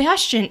like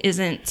Sebastian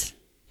isn't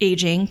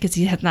aging because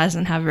he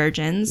doesn't have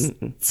virgins.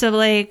 So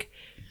like,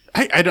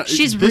 I don't.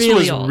 She's this really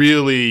was old.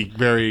 really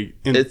very.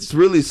 It's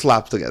really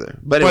slopped together.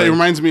 But But anyway, it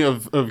reminds me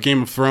of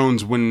Game of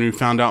Thrones when we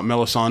found out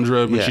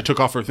Melisandre when Yeah. she took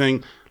off her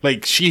thing.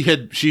 Like she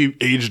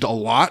aged a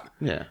lot.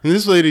 Yeah. And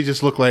this lady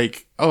just looked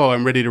like, oh,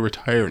 I'm ready to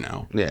retire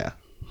now. yeah.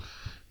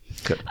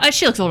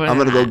 she looks older. I'm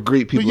than going to go that.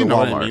 greet But people you at know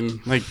Walmart. what I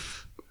mean? Like,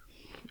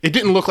 it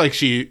didn't look like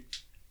she.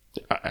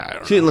 I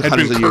don't She didn't know, look had been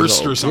hundreds of years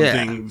cursed or old.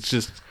 something. Yeah. It's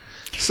just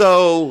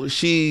So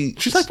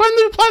she's like, find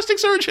the plastic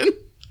surgeon.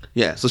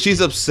 yeah. So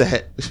she's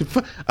upset.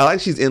 I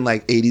like she's in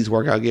like 80s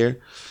workout gear,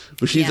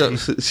 but she's Yeah.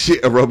 she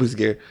aerobics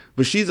gear.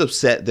 But she's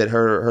upset that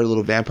her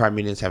little vampire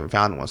minions haven't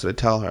found one. So they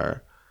tell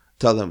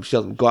them she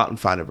doesn't go out and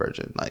find a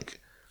virgin. Like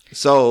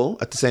so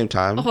at the same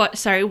time, Oh,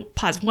 sorry,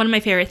 pause. One of my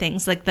favorite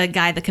things, like the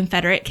guy, the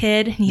Confederate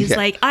kid, and he's Yeah.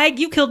 like,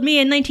 you killed me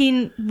in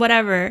 19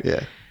 whatever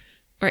yeah.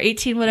 or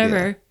 18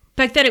 whatever.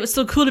 Back then, it was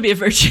so cool to be a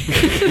virgin.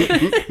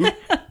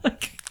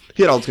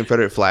 He had all those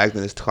Confederate flags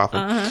in his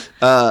coffin.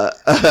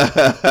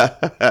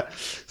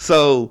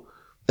 So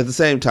at the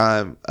same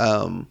time,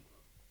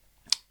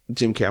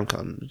 Jim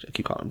Carrey, I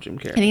keep calling him Jim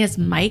I Carrey. think it's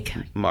Mike.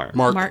 Mark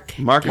Mark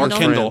and his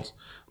Kendall. friends-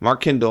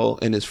 Mark Kendall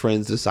and his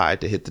friends decide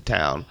to hit the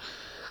town.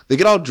 They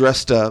get all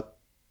dressed up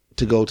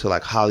to go to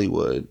like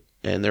Hollywood,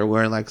 and they're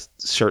wearing like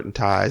shirt and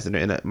ties, and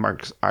they're in a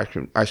Mark's ice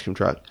cream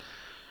truck.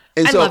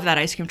 And I so love that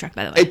ice cream truck,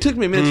 by the way. it took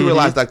me a minute to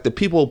realize like the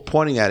people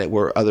pointing at it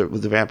were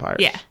the vampires.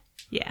 Yeah.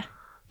 Yeah.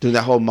 Doing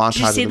that whole montage.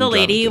 Did you see of the them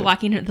lady driving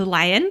walking the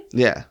lion?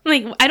 through. Yeah.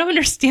 I'm like, I don't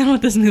understand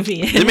what this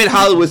movie is. They made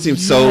Hollywood seem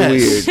so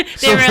Yes. weird.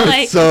 They were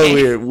like, so okay.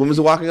 weird. Woman's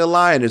walking a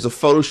lion. There's a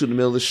photo shoot in the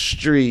middle of the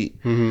street.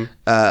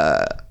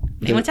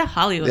 They went to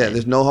Hollywood. Yeah,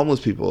 there's no homeless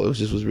people. It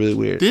was really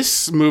weird.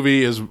 This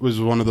movie was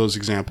one of those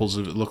examples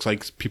of it looks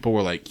like people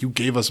were like, you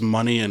gave us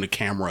money and a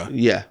camera.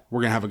 Yeah.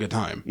 We're going to have a good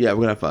time. Yeah, we're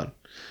gonna have fun.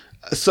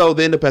 So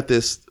they end up at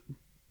this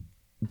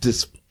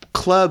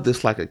club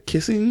that's like a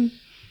kissing.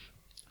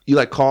 You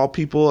like call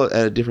people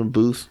at a different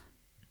booth,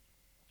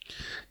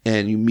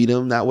 and you meet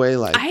them that way.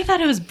 Like I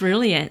thought it was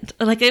brilliant.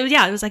 Like, it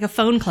was like a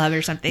phone club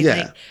or something. Yeah.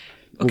 Like,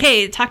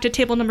 okay, talk to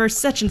table number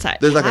such and such.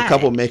 there's like a Hi.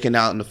 couple making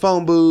out in the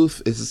phone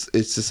booth. It's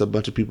just a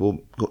bunch of people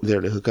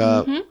there to hook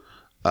up.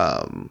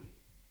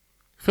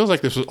 Feels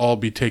like this would all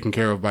be taken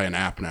care of by an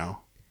app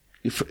now.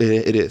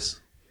 It is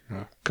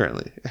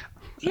currently,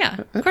 Yeah,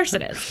 of course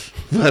it is.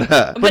 but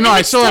But no, it I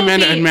would still still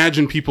be-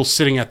 imagine people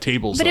sitting at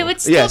tables. But though. it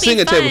would still yeah, be sitting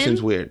at fun. table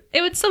seems weird.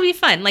 It would still be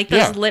fun, like those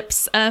Yeah.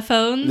 lips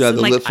phones. Yeah,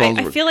 the like, lip phones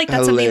I were feel like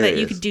that's something that you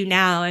hilarious. could do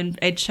now, and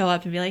I'd show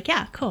up and be like,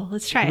 "Yeah, cool,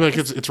 let's try it." like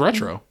it's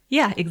retro.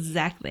 Yeah,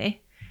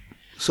 exactly.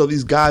 So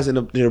these guys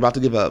they're about to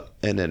give up,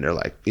 and then they're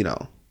like,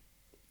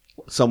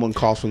 someone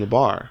calls from the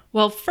bar.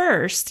 Well,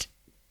 first,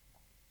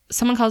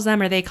 someone calls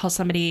them, or they call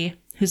somebody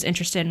who's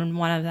interested in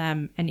one of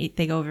them, and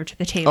they go over to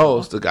the table. Oh,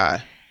 it's the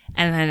guy.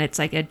 And then it's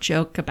like a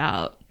joke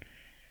about,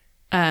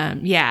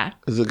 yeah,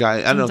 It's a guy.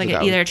 I don't know it's if like the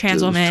guy either a was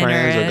trans woman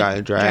trans or a guy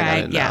in drag. I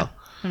didn't yeah. know.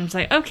 And it's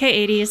like,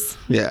 okay, 80s.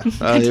 Yeah. Here we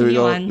Continue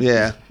go. on.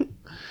 Yeah.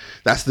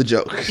 That's the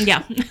joke.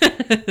 Yeah.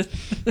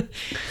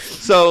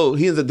 So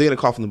they're gonna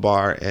call from the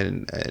bar,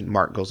 and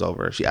Mark goes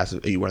over. She asks,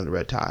 "Are you wearing the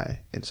red tie?"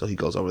 And so he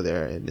goes over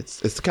there, and it's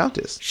the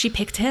Countess. She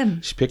picked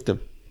him. She picked him.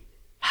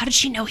 How did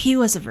she know he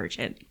was a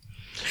virgin?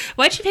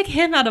 Why'd she pick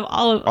him out of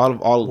all of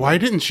All of Why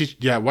them. didn't she?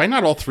 Yeah, why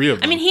not all three of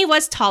them? I mean, he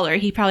was taller.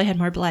 He probably had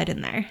more blood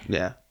in there.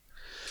 Yeah.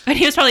 And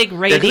he was probably like Yeah,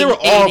 rating, because they were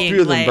all aiding, three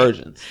of them like,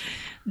 virgins.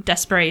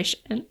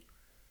 desperation.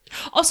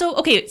 Also,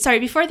 okay, sorry,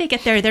 before they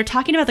get there, they're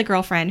talking about the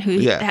girlfriend who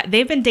Yeah.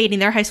 they've been dating.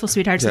 They're high school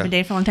sweethearts. Yeah. They've been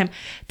dating for a long time.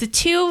 The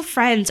two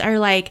friends are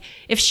like,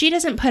 if she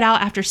doesn't put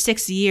out after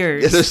 6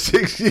 years, Yeah, there's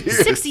 6 years.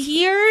 6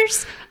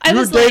 years? I You were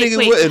was dating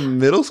like, in, wait, in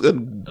middle school,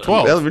 in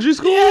 12. elementary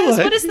school. yes,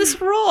 Like, what is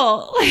this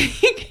rule?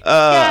 Like,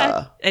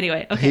 yeah.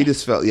 Anyway, okay. He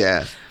just felt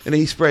and then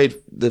he sprayed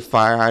the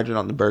fire hydrant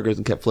on the burgers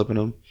and kept flipping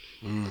them.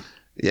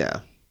 Yeah.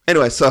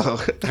 Anyway, so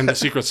and the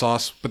secret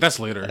sauce, but that's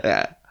later.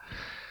 yeah.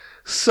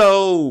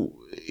 So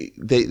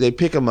they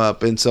pick him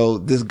up, and so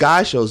this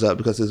guy shows up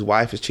because his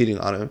wife is cheating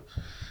on him,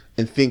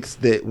 and thinks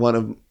that one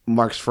of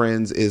Mark's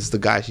friends is the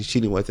guy she's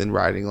cheating with, and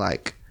writing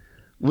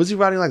was he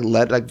writing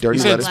dirty He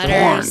said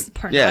letters?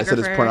 porn. Yeah, it said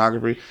it's pornographer.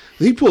 pornography.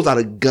 He pulls out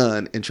a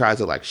gun and tries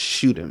to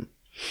shoot him.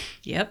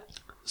 Yep.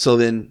 So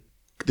then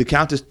the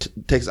Countess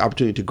takes the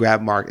opportunity to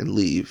grab Mark and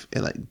leave,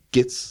 and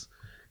gets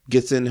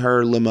in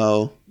her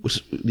limo,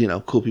 which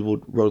cool people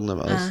rode in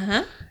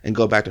limos, and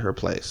go back to her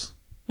place.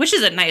 Which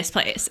is a nice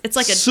place. It's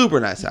like a Super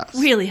nice house.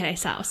 really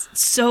nice house.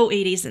 So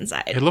 80s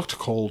inside. It looked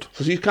cold.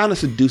 So she kind of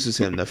seduces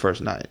him the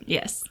first night.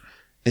 Yes.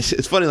 And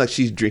it's funny,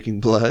 she's drinking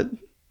blood.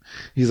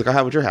 He's like, "I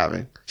have what you're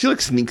having." She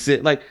sneaks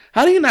it.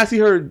 How do you not see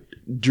her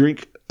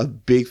drink a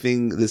big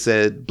thing that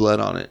said blood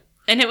on it.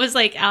 And it was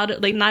like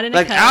out, like not in a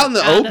Like cup, out in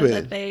the of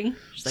open. thing.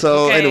 She's like,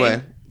 So okay.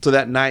 anyway, so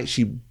that night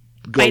she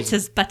bites goes,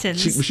 his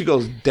buttons. she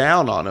goes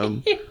down on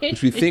him,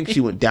 which we think she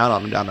went down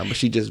on him, but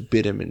she just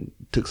bit him and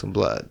took some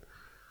blood.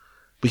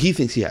 But he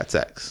thinks he had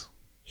sex.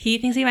 He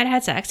thinks he might have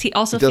had sex. He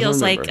also He doesn't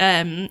feels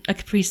remember. like a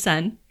Capri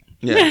Sun.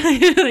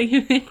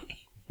 Yeah.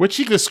 Which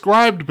he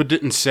described but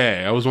didn't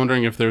say. I was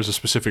wondering if there's a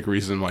specific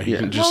reason why he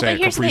didn't just say a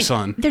here's the Capri thing.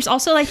 Sun. There's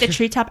also like the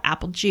treetop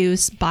apple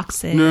juice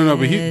boxes. No,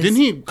 but didn't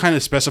he kind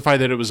of specify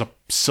that it was a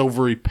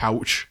silvery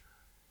pouch?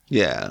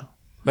 Yeah.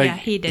 Like, Yeah,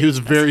 he did He was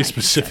very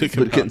specify specific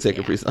But about couldn't say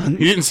Capri Sun.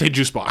 He didn't say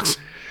juice box.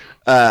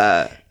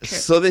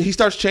 So then he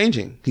starts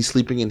changing. He's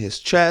sleeping in his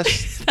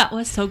chest. That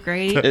was so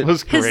great. That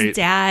was great. His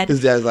dad.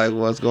 His dad's like,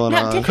 what's going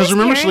Now, on? did Because his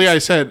remember, parents- Shalia, I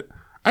said,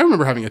 I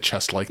remember having a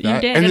chest like You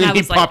that. did, And then I he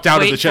was like, popped out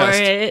of wait the chest.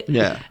 for it.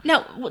 Yeah.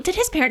 No, did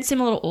his parents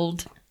seem a little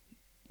old?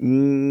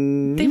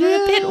 Mm, They were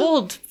a bit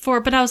old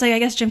but I was like, I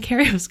guess Jim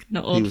Carrey was kind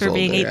of he old was for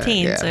being older,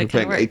 18, Yeah, so yeah. it kind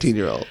Playing of works.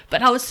 18-year-old.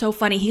 But I was so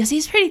funny because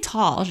he's pretty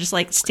tall, just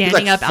like He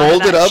standing like up out of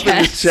folded that up in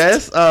his chest.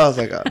 chest. Oh, I was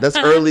like, that's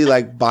early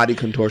like body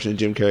contortion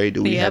Jim Carrey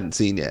we Yep. hadn't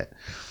seen yet.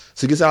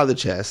 So he gets out of the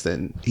chest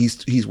and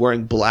he's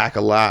wearing black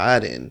a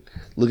lot and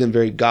looking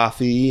very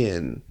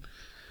gothy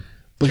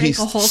but Drank he's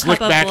a whole slick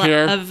cup back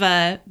hair. of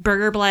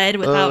burger blood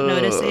without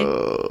noticing.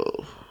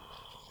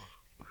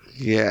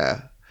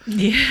 yeah.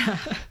 Yeah,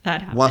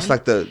 that happened. Wants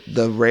like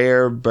the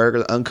rare burger,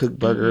 the uncooked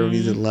burger when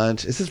he's Mm-hmm. at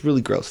lunch. It's just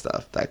really gross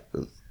stuff that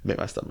made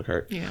my stomach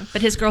hurt. Yeah,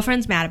 but his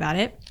girlfriend's mad about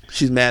it.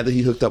 She's mad that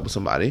he hooked up with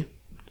somebody.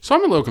 So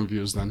I'm a little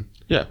confused then.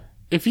 Yeah.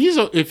 If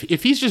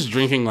he's just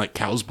drinking like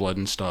cow's blood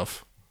and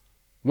stuff,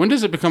 when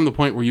does it become the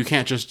point where you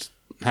can't just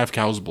have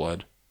cow's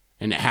blood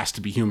and it has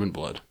to be human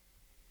blood?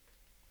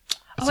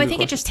 Oh, I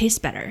think it just tastes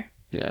better.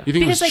 Yeah. You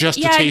think it was just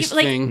a taste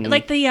thing?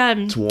 like the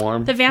It's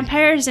warm. the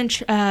vampires in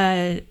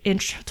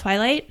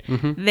Twilight,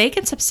 Mm-hmm. they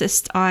can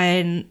subsist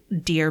on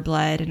deer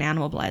blood and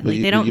animal blood. Like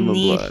you- they don't human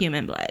need blood.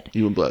 human blood.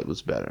 Human blood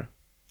was better.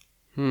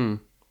 And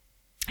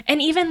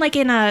even like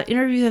in a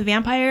Interview with a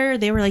Vampire,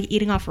 they were like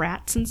eating off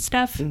rats and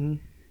stuff. Mm-hmm.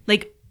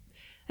 Like,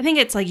 I think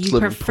it's like you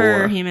living prefer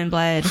poor. human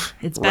blood.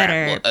 It's Rat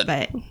better, blood.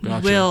 but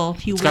Gotcha.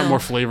 you It's will. got more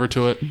flavor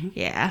to it.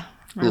 Yeah,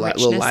 more Little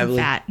richness and lively.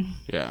 fat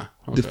Yeah.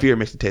 The Okay. fear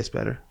makes it taste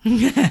better.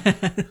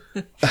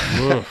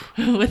 Ugh.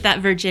 with that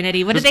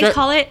virginity. What did This they guy-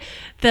 call it?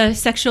 The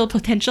sexual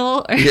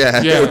potential?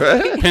 Yeah.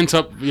 Yeah. Pent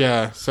up,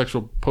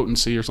 sexual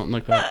potency or something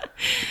like that.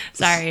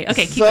 Sorry.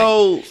 Okay. Keep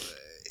going.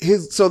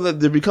 So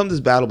there becomes this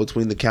battle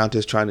between the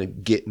Countess trying to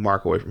get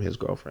Mark away from his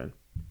girlfriend.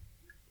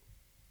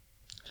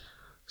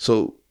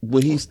 So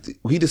when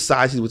he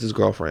decides he's with his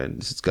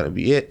girlfriend, this is gonna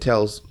be it.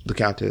 Tells the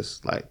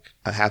Countess like,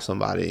 I have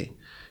somebody.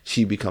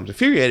 She becomes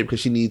infuriated because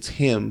she needs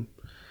him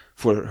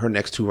for her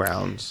next 2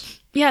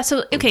 rounds Yeah.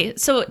 So okay.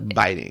 So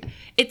biting.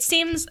 it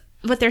seems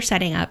what they're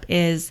setting up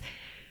is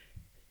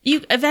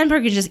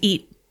Vanberg can just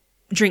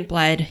drink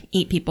blood,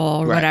 eat people,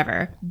 or Right.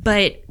 whatever.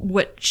 But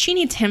what she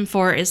needs him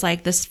for is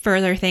like this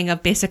further thing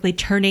of basically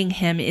turning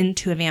him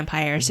into a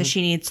vampire. So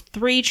she needs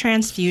 3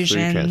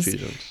 transfusions. 3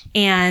 transfusions.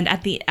 And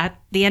at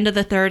the end of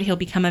the 3rd, he'll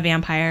become a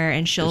vampire,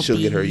 and she'll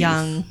be get her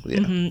young.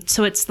 youth. Yeah.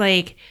 So it's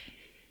like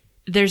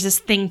there's this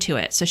thing to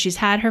it. So she's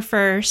had her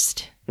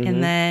first, Mm-hmm.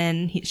 and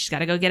then she's got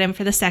to go get him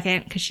for the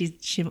second because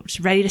she's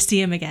ready to see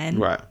him again.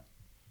 Right.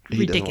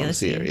 He doesn't want to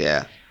see her.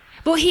 Ridiculous. Yeah.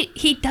 Well,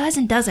 he does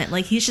and doesn't.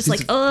 Like he's just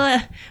like,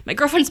 ugh, my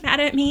girlfriend's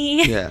mad at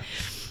me. Yeah.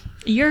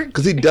 You're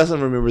Because he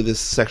doesn't remember this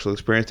sexual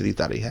experience that he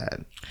thought he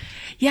had.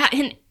 yeah,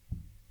 and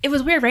it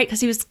was weird, right? Because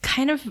he was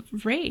kind of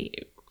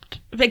raped,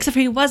 except for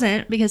he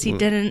wasn't because he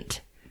didn't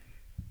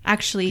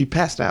actually. He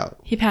passed out.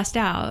 He passed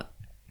out.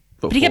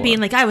 But he kept being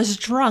like, I was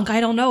drunk.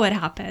 I don't know what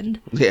happened.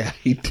 Yeah,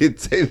 he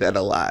did say that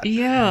a lot.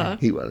 Yeah.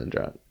 He wasn't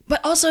drunk.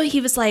 But also he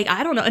was like,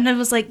 I don't know. And I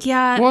was like,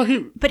 yeah. Well,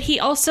 but he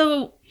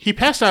also, he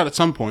passed out at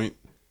some point.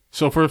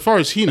 So for as far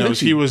as he knows,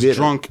 she he was did it.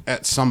 drunk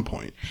at some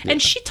point.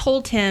 and she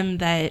told him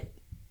that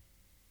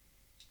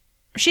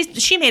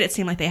she made it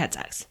seem like they had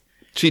sex.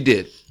 She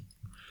did.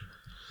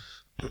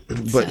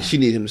 But she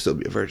needed him to still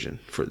be a virgin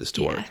for this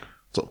to Yeah. work.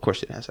 So, of course,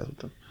 she didn't have sex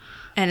with him.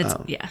 And it's,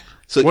 yeah.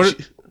 So, What-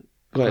 she,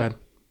 go ahead.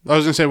 I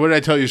was going to say, what did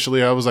I tell you,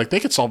 Shalia? I was like, they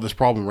could solve this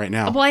problem right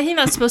now. Well, I think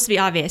that's supposed to be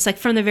obvious. Like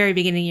from the very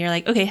beginning, you're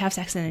like, okay, have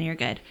sex and then you're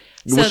good.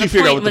 So Once the you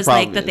figure out point what the was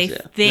like problem that is,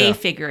 they Yeah.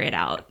 figure it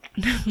out.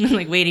 I'm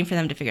like waiting for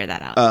them to figure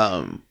that out.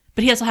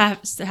 But he also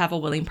has to have a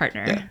willing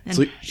partner, and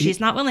So she's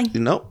not willing.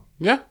 No.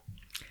 Yeah.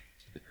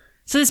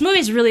 So this movie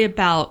is really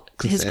about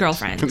his Consent.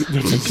 girlfriend.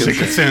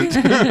 Consent.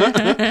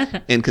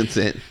 And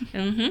consent.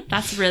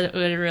 That's really what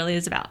it really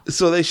is about.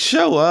 So they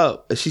show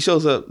up. She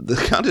shows up. The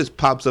Countess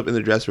pops up in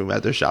the dressing room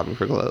as they're shopping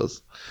for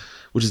clothes,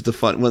 which is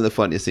one of the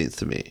funniest scenes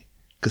to me.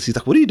 Because he's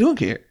like, "What are you doing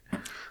here?"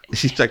 And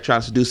she's like trying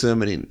to seduce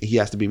him, and he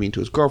has to be mean to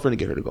his girlfriend to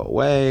get her to go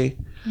away.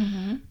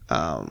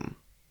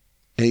 And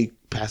he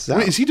passes out.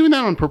 Wait, is he doing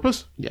that on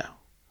purpose? Yeah.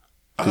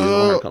 'Cause he doesn't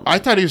want her to come. I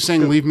thought he was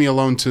saying, leave me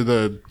alone to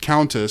the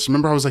Countess.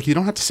 Remember, I was like, you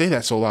don't have to say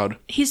that so loud.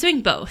 He's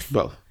doing both.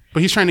 Both.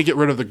 But he's trying to get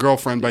rid of the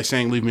girlfriend by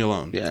saying, leave me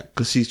alone. Yeah,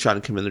 because she's trying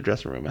to come in the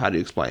dressing room. How do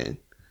you explain?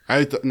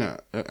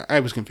 I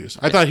was confused.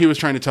 I thought he was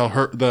trying to tell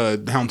her,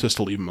 the Houndess,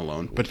 to leave him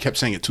alone, but kept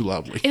saying it too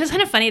loudly. It was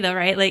kind of funny though,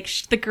 right? Like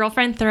the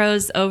girlfriend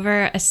throws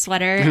over a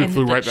sweater And it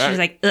flew right back. she's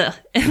like, ugh,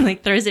 and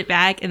like throws it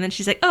back. And then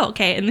she's like, oh,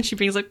 okay. And then she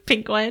brings like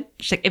pink one.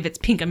 She's like, if it's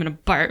pink, I'm going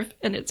to barf.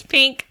 And it's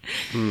pink.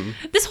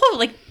 This whole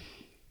like,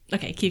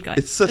 okay, keep going.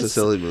 It's such a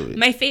silly movie.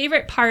 My second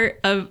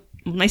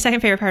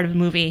favorite part of the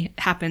movie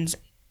happens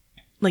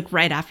like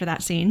right after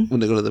that scene.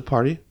 When they go to the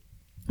party?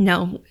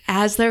 No,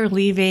 as they're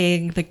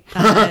leaving the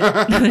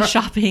the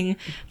shopping,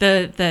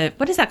 the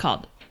what is that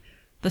called?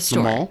 The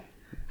store. mall?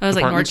 I was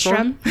like Department store?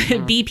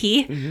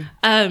 Nordstrom,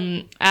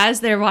 BP.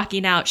 As they're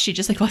walking out, she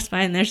just like walks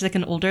by and there's like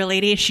an older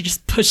lady and she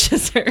just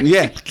pushes her.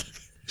 Yeah.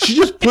 She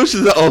just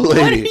pushes the old What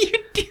are lady.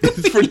 you doing?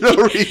 For no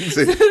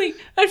reason.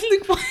 I'm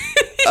like, what?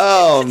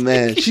 Oh,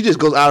 man. She just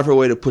goes out of her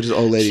way to push this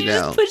old lady She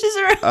down. just pushes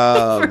her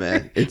Oh, over.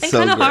 man. It's and so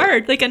kind of great.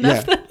 hard, like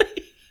enough Yeah. that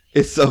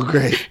It's so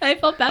great. I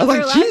felt bad I was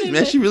for her like, laughing, geez,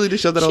 man, but she really did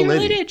shove that she old really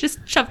lady. did, just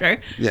shoved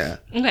her. Yeah.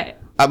 Okay.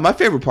 My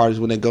favorite part is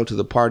when they go to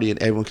the party and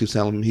everyone keeps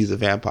telling him he's a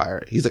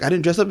vampire. He's like, I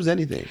didn't dress up as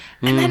anything.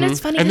 And then it's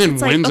funny And because then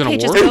it's like, wins an okay,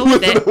 just award. go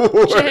with it.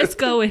 Award. Just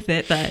go with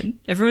it then.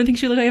 Everyone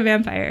thinks you look like a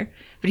vampire.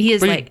 But he is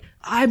But he- like,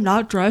 I'm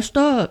not dressed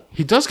up.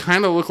 He does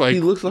kind of look like, He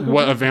looks like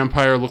what a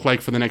vampire looked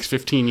like for the next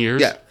 15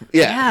 years. Yeah.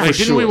 Yeah. Like, for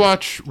didn't we sure.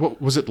 watch,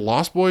 what was it,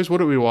 Lost Boys? What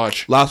did we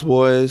watch? Lost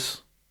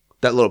Boys,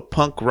 that little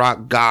punk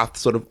rock goth,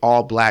 sort of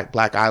all black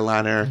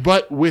eyeliner.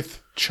 But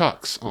with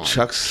Chucks on.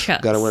 Chucks.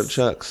 Chucks. Gotta wear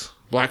Chucks.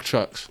 Black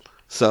Chucks.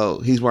 So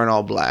he's wearing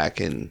all black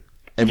and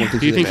everyone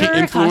thinks Do you he's think a he Her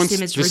vampire. influenced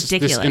costume is this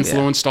ridiculous.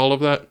 influenced all of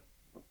that?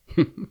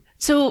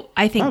 So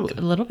I think Probably.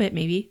 a little bit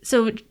maybe.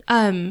 So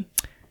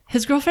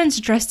his girlfriend's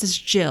dressed as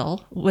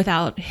Jill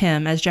without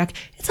him as Jack.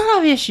 It's not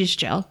obvious she's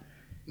Jill.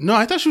 No,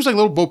 I thought she was like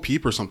Little Bo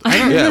Peep or something. I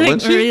don't Yeah, Like,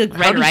 wasn't she? or like How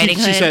Red did Riding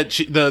she Hood.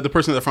 said the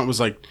person at the front was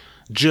like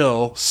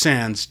Jill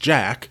sans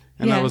Jack,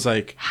 and Yeah. I was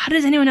like, How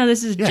does anyone know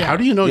this is yeah, Jill? how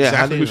do you know Yeah, how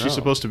exactly do who you she's know?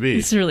 supposed to be?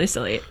 It's really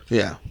silly.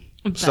 Yeah.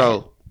 But-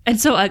 So and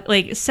so I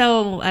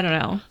don't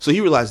know. he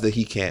realized that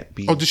he can't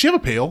be. Oh, does she have a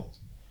pail?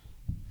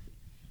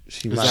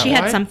 she is might that She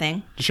why? had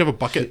something, Does she have a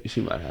bucket? She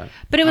might have.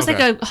 but it was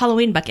Okay. like a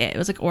Halloween bucket. It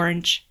was like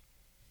orange.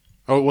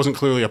 Oh, it wasn't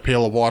clearly a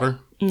pail of water.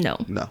 No.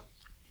 No.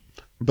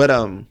 But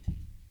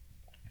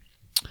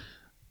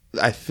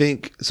I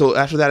think so.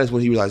 After that is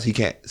when he realized he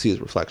can't see his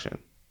reflection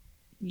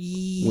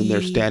when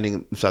they're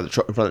standing inside in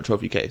front of the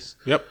trophy case.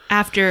 Yep.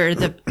 After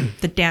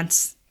the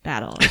dance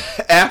battle.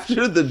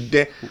 After the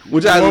day,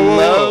 which I Whoa, whoa,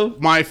 whoa.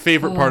 love. My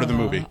favorite part of the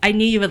movie. I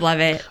knew you would love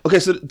it. Okay,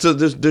 so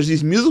there's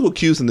these musical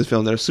cues in this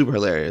film that are super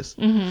hilarious.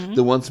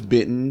 The Once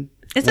Bitten.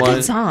 It's a one,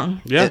 good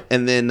song. Yeah.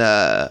 And then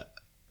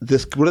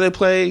this. What do they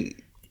play?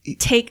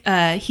 Take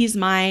He's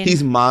Mine.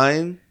 He's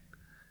Mine.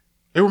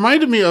 It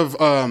reminded me of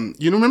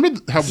you remember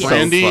how So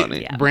Brandy,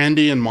 funny. Yeah.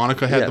 Brandy and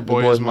Monica had Yeah, the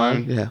boy is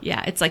mine. Yeah.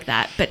 Yeah, it's like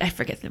that, but I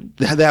forget them.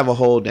 They have a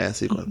whole dance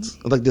sequence.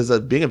 Like, does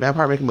being a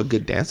vampire make him a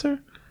good dancer?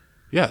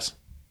 Yes.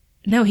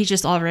 No, he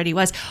just already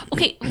was.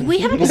 Okay, we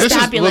haven't Well,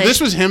 established. this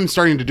was him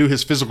starting to do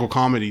his physical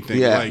comedy thing.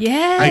 Yeah. Like,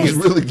 Yes. He's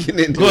really getting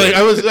into Like it.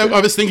 I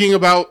was thinking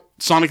about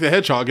Sonic the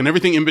Hedgehog and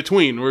everything in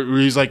between, where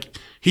he's like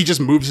he just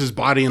moves his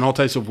body in all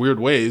types of weird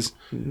ways.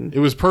 It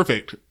was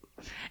perfect.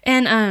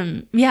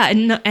 And yeah,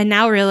 and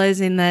now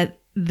realizing that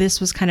this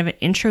was kind of an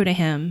intro to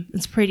him,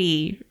 it's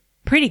pretty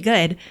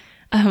good.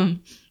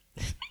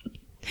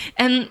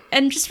 And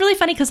just really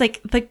funny because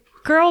like the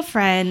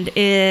girlfriend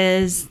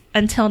is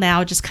until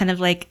now just kind of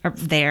like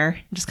there,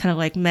 just kind of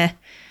like meh.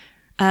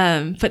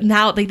 But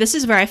now like this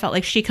is where I felt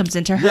like she comes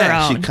into her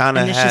Yeah, she own.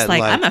 kinda and it's just had,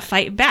 like, like- I'm gonna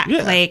fight back.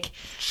 Yeah. Like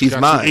She's Got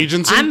some mine.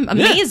 agency. I'm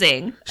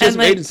amazing. She has And, some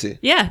like, agency.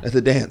 Yeah. At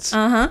the dance.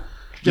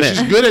 Yeah, Man.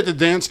 she's good at the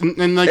dance,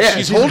 and like Yeah,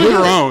 she's she's holding good.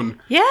 her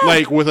own. Yeah.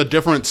 like with a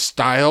different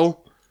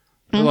style.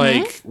 Mm-hmm.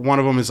 Like one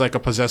of them is like a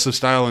possessive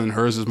style, and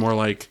hers is more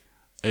like,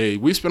 "Hey,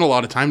 we spend a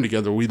lot of time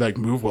together. We like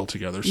move well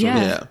together." So Yeah.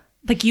 Yeah.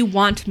 Like you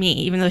want me,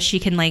 even though she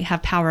can like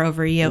have power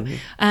over you.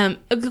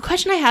 The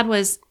question I had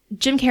was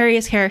Jim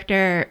Carrey's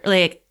character,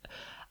 like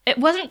it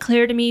wasn't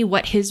clear to me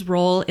what his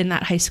role in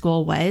that high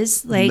school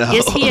was. Like, No.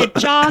 is he a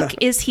jock?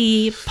 Is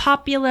he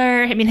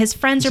popular? I mean, his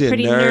friends Is are he a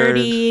pretty nerd?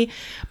 nerdy,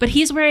 but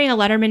he's wearing a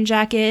Letterman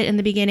jacket in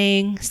the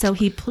beginning, so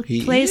he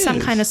He plays some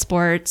is. kind of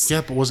sports.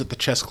 yeah, but was it the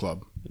chess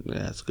club? Yeah,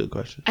 that's a good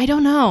question. I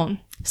don't know.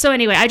 So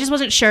anyway, I just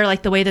wasn't sure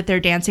like the way that they're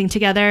dancing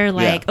together.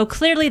 Like, Yeah. oh,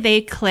 clearly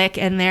they click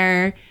and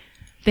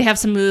they have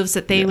some moves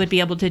that they would be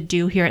able to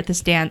do here at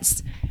this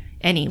dance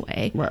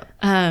anyway. Right.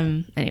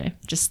 Anyway,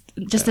 just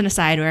an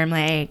aside where I'm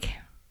like,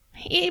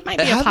 he might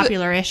be How a the-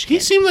 popular-ish He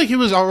kid. seemed like he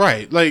was all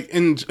right. Like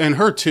and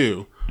her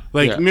too.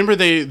 Like Yeah. remember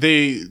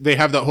they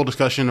have that whole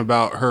discussion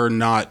about her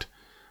not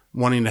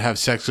wanting to have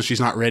sex because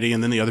she's not ready,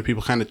 and then the other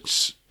people kind of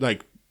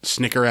like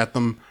snicker at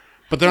them.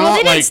 But they're Well, not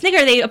they didn't like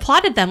snicker. They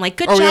applauded them. Like,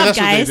 good oh yeah, job, that's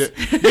guys. what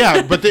they did.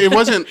 Yeah, but it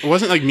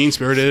wasn't like mean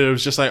spirited. It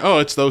was just like oh,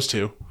 it's those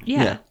two.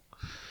 Yeah.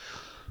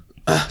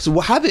 So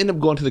how'd they end up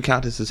going to the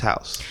Countess's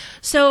house?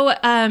 So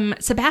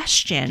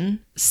Sebastian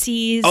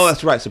sees Oh,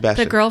 that's right,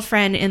 Sebastian. the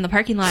girlfriend in the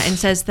parking lot and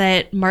says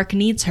that Mark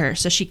needs her.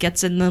 So she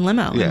gets in the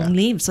limo Yeah. and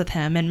leaves with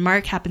him. And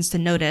Mark happens to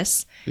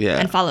notice Yeah.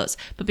 and follows.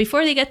 But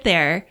before they get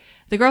there,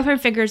 The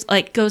girlfriend figures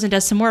like goes and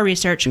does some more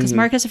research because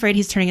Mark is afraid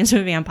he's turning into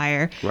a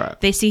vampire. Right.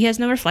 They see he has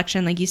no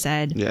reflection, like you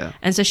said. Yeah.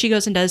 And so she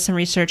goes and does some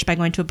research by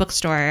going to a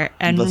bookstore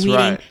and That's reading.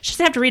 right. She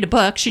doesn't have to read a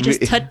book. She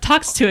just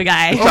talks to a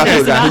guy. Talk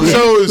to a guy who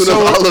knows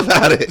all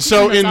about it.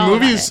 So in all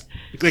about movies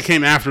that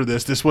came after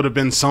this would have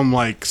been some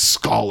like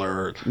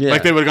scholar, Yeah.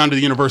 like they would have gone to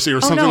the university or Oh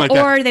something no! like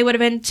that. Or they would have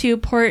been to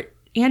Port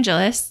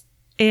Angeles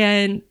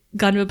and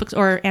gone to a book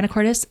or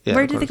Anacortes. Yeah,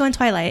 Where did Anacortes. they go in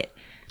Twilight?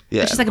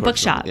 Yeah, It's just like a of course,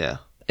 bookshop. Yeah.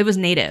 It was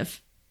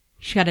native.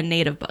 She got a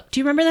native book. Do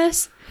you remember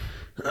this?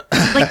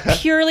 Like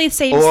purely the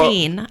same Or-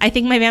 scene. I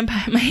think my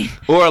vampire.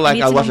 Or like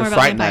need I to know watched more a about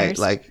Fright Night. vampires.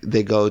 Like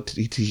they go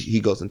to he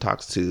goes and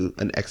talks to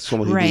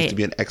someone who Right. needs to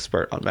be an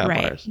expert on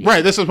vampires.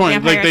 Right, that's the point.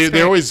 Vampire Like they're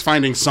expert. always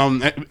finding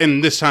some,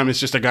 and this time it's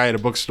just a guy at a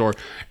bookstore.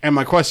 And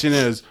my question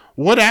is,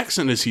 what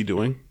accent is he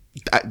doing?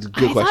 Good I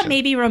question. thought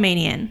maybe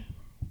Romanian.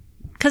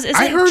 Because isn't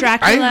I heard-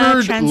 Dracula I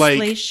heard,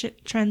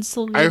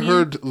 Transylvania? I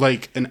heard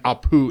like an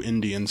Apu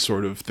Indian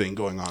sort of thing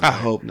going on. I there.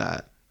 hope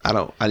not.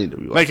 I need to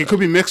rewatch. Like it could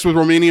be mixed with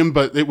Romanian,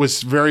 but it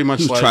was very much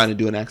Who's like trying to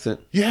do an accent?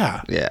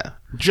 yeah, Yeah.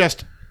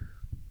 just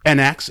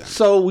an accent.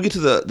 So we get to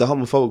the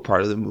homophobic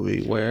part of the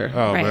movie where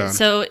Oh Right. man,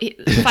 So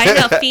find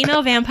out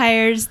female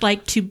vampires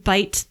like to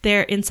bite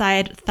their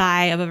inside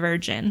thigh of a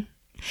virgin.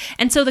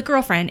 And so the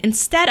girlfriend,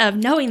 instead of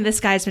knowing this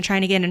guy's been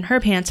trying to get in her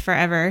pants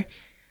forever,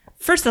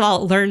 first of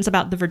all, learns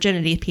about the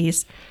virginity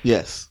piece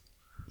yes,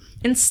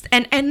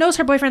 and knows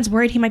her boyfriend's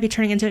worried he might be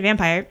turning into a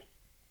vampire.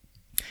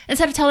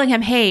 Instead of telling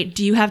him, hey,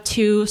 do you have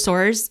 2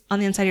 sores on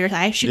the inside of your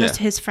thigh? She Yeah. goes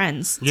to his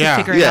friends to Yeah.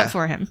 figure it Yeah. out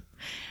for him.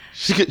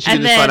 she could And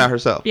just then- find out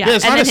herself. Yeah. yeah,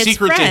 it's and not a then his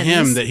secret to him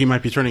friends- that he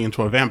might be turning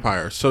into a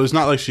vampire. So it's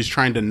not like she's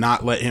trying to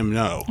not let him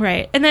know.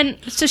 Right. And then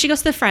so she goes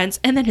to the friends,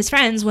 and then his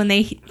friends, when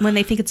they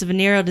think it's a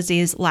venereal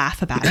disease,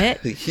 laugh about it.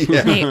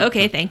 Yeah. Like,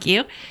 okay, thank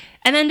you.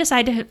 And then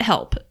decide to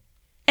help.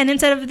 And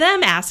instead of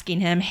them asking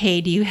him,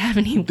 hey, do you have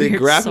any They weird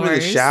grab him in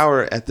the sores?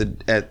 shower at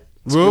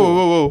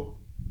Whoa.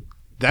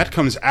 That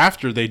comes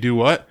after they do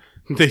what?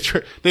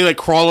 They like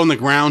crawl on the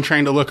ground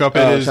trying to look up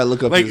at his. try to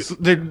look up like his-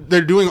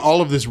 they're doing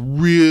all of this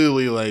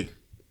really like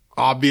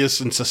obvious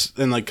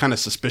and like kind of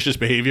suspicious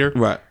behavior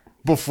right.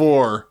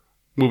 before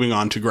moving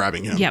on to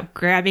grabbing him. Yep,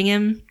 grabbing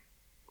him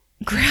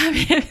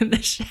in the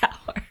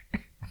shower.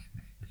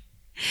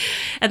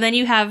 And then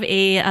you have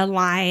a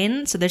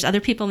line. So there's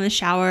other people in the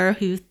shower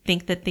who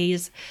think that they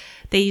use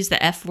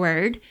the F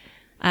word.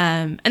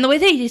 And the way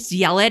they just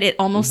yell it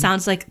almost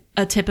sounds like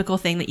a typical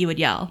thing that you would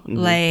yell.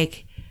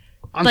 Like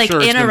I'm like sure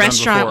it's in been a done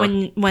restaurant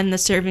before. when the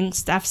serving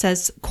staff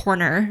says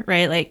corner,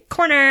 right? Like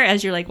corner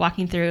as you're like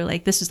walking through,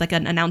 like this is like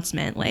an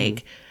announcement.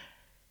 Like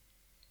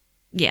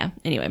yeah,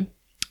 anyway.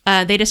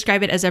 They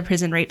describe it as a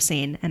prison rape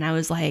scene, and I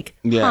was like,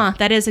 Yeah.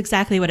 that is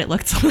exactly what it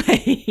looks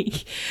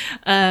like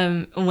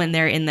when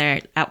they're in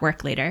there at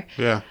work later.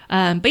 Yeah.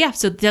 But yeah,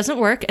 so it doesn't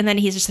work. And then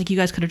he's just like, you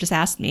guys could have just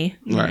asked me.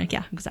 And I'm Right. like,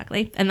 yeah,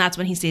 exactly. And that's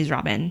when he sees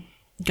Robin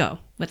go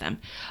with them.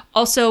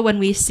 Also, when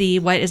we see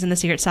what is in the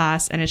secret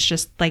sauce, and it's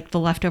just like the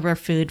leftover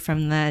food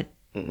from the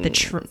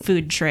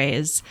food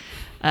trays.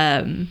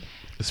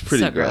 It's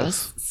pretty So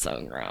gross.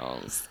 So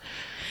gross.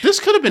 This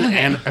could have been.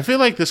 I feel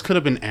like this could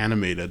have been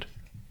animated.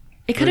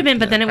 It could have been,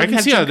 but then it I wouldn't can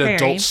have see Jim an Carrey.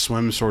 Adult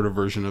Swim sort of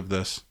version of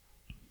this.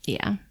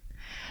 Yeah.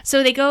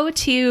 So they go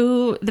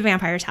to the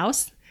vampire's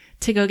house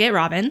to go get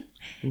Robin,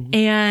 Mm-hmm.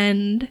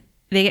 and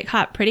they get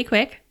caught pretty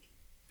quick.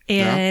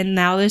 And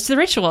now there's the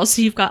ritual.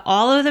 So you've got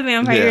all of the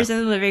vampires Yeah.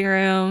 in the living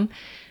room,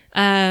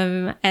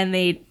 and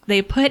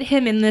they put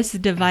him in this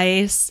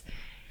device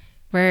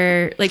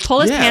where like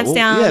pull his pants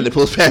down. Yeah, they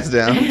pull his pants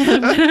down.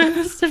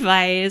 This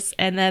device,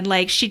 and then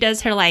like she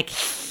does her like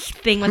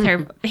thing with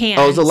her hands.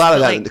 Oh, there's a lot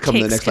of that, that like, to come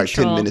in the takes next like 10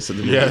 control. minutes of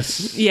the movie.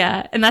 Yes.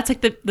 Yeah, and that's like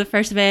the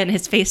first of it, and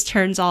his face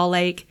turns all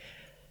like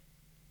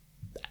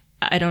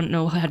I don't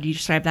know how to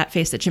describe that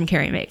face that Jim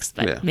Carrey makes,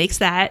 but Yeah. makes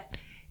that,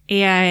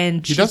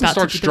 and He she's doesn't about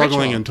start to do the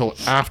struggling ritual.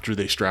 until after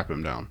they strap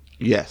him down.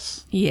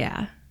 Yes.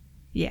 Yeah.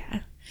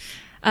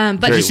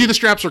 But If you see the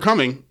straps are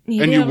coming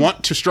You and you do.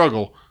 want to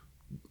struggle,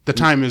 the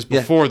time is Yeah.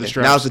 before the Yeah.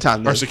 straps Now's the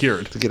time are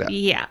secured. to get out.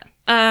 yeah,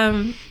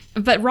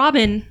 but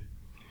Robin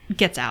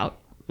gets out,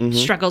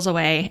 struggles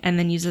away, and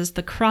then uses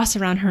the cross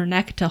around her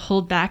neck to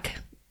hold back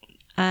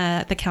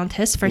the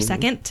Countess for a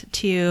second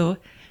to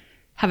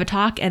have a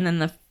talk, and then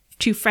the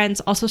two friends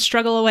also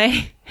struggle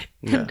away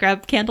and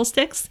grab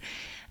candlesticks.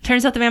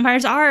 Turns out the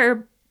vampires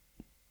are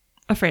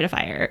afraid of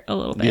fire a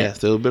little bit. Yeah,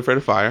 still a bit afraid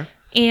of fire.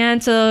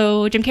 And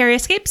so Jim Carrey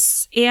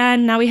escapes,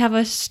 and now we have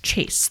a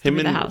chase through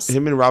Him the house.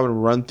 and Robin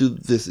run through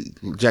this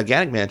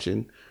gigantic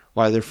mansion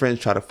while their friends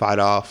try to fight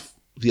off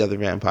the other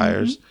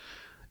vampires. Mm-hmm.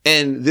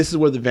 And this is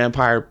where the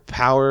vampire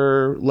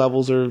power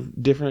levels are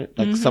different.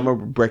 Like some are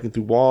breaking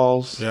through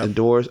walls and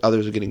doors,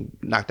 others are getting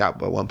knocked out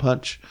by one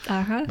punch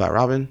Uh-huh. by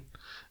Robin.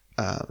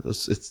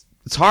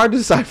 It's hard to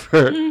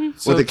decipher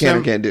what they can Tim,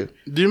 and can't do.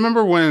 Do you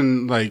remember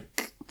when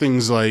like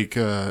things like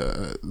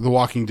The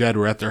Walking Dead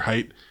were at their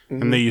height,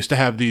 and they used to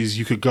have these?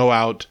 You could go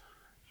out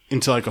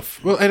into like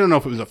well, I don't know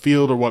if it was a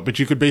field or what, but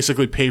you could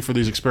basically pay for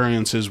these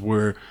experiences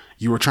where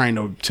you were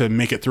trying to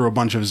make it through a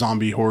bunch of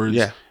zombie hordes.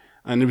 Yeah.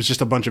 And it was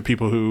just a bunch of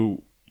people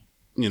who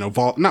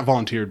not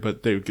volunteered,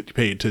 but they would get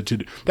paid to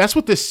do. That's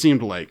what this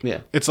seemed like.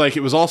 Yeah. It's like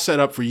it was all set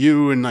up for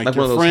you and like one of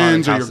your those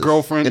friends or haunted your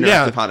girlfriend.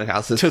 interactive haunted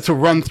houses. To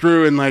run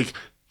through and like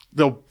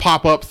they'll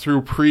pop up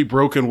through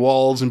pre-broken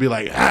walls and be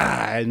like,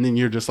 and then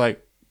you're just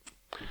like,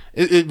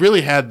 it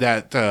really had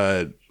that,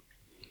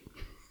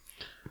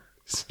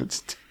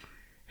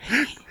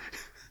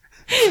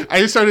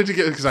 I started to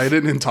get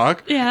excited and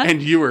talk. Yeah. And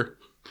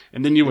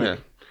then you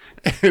went.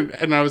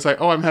 And I was like,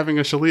 oh, I'm having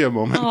a Shalia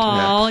moment.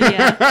 Oh,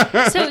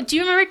 yeah. So do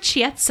you remember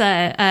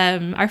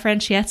Chietza? Our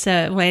friend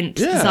Chietza went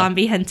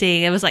zombie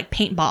hunting. It was like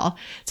paintball.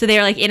 So they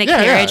were like in a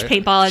carriage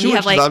paintball, and She you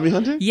went have like zombie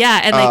hunting?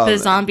 Yeah, and like the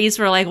zombies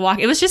were like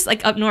walking. It was just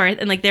like up north,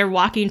 and like they're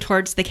walking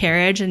towards the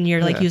carriage, and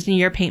you're like using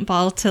your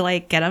paintball to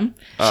like get them.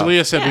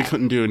 Shalia said we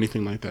couldn't do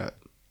anything like that.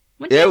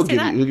 When did I say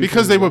that?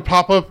 Because they would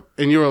pop up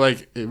and you were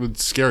like, it would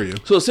scare you.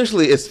 So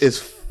essentially,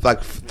 it's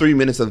like 3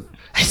 minutes of.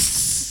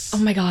 Oh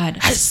my god.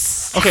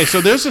 Okay,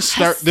 so there's a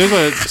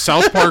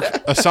South Park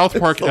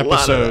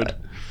episode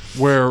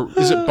where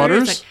is it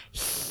Butters?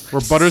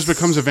 Where Butters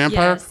becomes a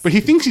vampire, Yes. but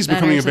he thinks he's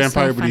becoming a Butters is so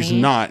vampire, but he's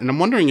funny. not. And I'm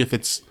wondering if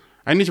it's.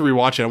 I need to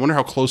rewatch it. I wonder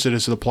how close it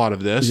is to the plot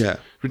of this. Yeah.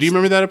 But do you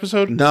remember that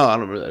episode? No, I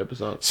don't remember that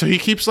episode. So he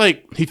keeps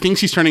he thinks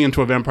he's turning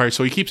into a vampire,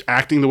 so he keeps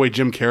acting the way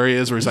Jim Carrey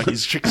is, where he's like,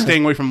 he's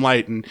staying away from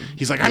light, and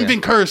he's like, I've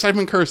been cursed,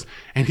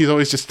 and he's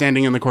always just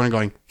standing in the corner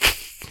going.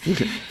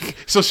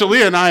 So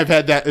Shalia and I have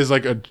had that as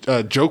like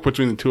a joke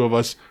between the two of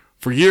us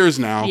for years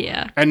now.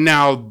 Yeah. And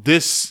now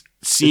this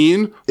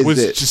scene was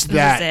it. just This is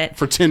that it.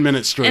 for 10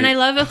 minutes straight. And I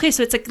love,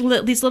 so it's like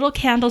these little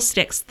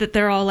candlesticks that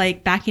they're all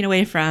like backing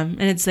away from.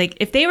 And it's like,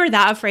 if they were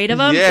that afraid of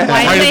them, Yeah.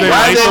 why Why do did they they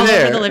have light them all them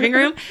over there? the living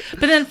room?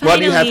 But then Why do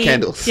finally, you have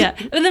candles? Yeah.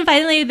 And then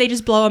finally they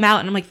just blow them out.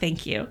 And I'm like,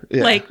 thank you.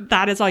 Yeah. Like,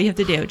 that is all you have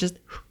to do. Just,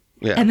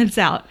 Yeah. and then it's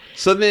out.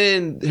 So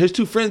then his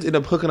two friends end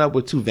up hooking up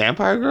with two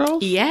vampire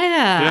girls.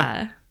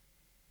 Yeah.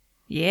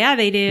 Yeah,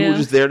 they Who were do.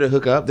 just there to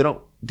hook up.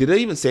 Did they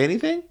even say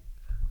anything?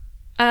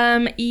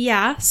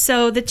 Yeah.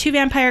 So the two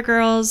vampire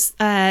girls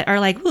are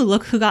like, ooh,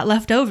 look who got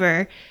left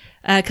over.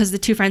 Because the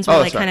two friends were Oh,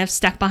 like that's right. kind of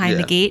stuck behind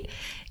the Yeah. gate.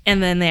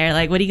 And then they're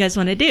like, what do you guys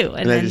want to do?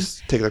 And they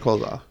just take their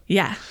clothes off.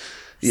 yeah.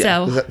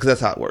 Yeah, So, because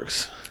that's how it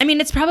works. I mean,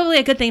 it's probably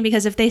a good thing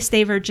because if they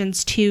stay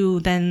virgins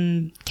too,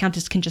 then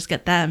Countess can just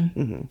get them.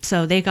 Mm-hmm.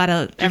 So they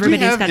gotta. Did we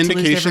Everybody's have got to lose their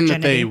indication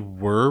that virginity. they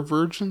were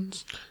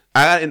virgins?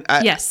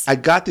 Yes. I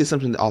got the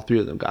assumption that all three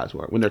of them guys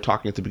were when they're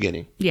talking at the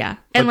beginning. Yeah,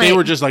 But and they like,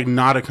 were just like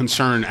not a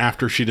concern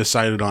after she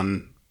decided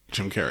on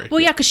Jim Carrey. well,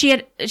 yeah, because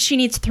she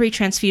needs 3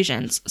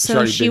 transfusions, so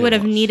already she been would here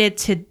have once. needed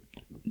to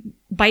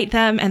bite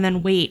them and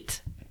then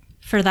wait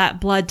for that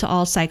blood to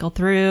all cycle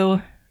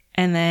through,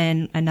 and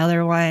then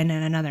another one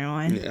and another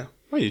one. Yeah,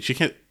 Wait, she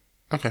can't.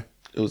 Okay.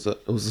 it was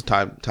a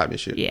time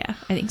issue. Yeah,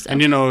 I think so.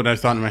 And you know what I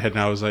thought in my head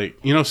now? I was like,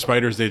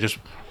 spiders, they just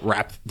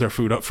wrap their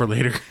food up for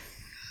later.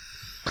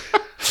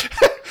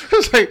 I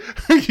was like,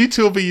 you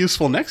two will be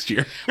useful next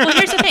year. Well,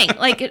 here's the thing.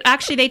 Like,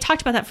 actually, they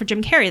talked about that for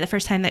Jim Carrey the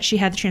first time that she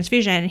had the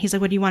transfusion. And he's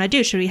like, what do you want to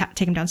do? Should we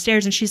take him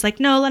downstairs? And she's like,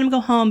 no, let him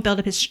go home, build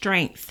up his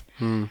strength.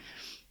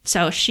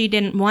 So she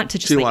didn't want to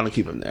just She didn't like, want to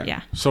keep him there.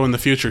 yeah. So in the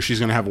future, she's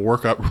going to have a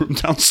workout room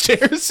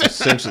downstairs.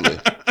 Essentially.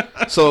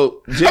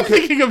 So Jim I'm Carrey,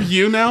 thinking of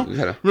you now.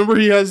 Yeah. Remember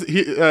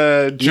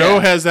Joe Yeah.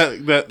 has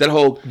that that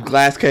whole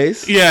glass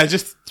case yeah,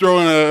 just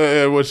throwing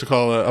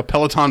a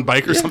Peloton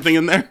bike or something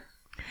in there.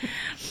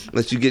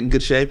 lets you get in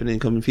good shape and then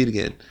come and feed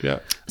again. Yeah.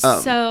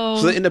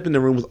 So they end up in the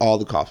room with all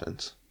the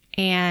coffins.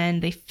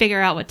 And they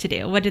figure out what to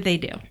do. What did they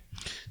do?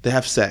 They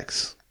have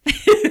sex.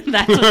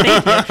 That's what they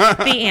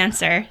do. The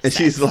answer. And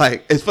she's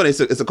like, it's funny. It's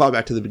a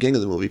callback to the beginning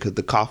of the movie because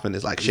the coffin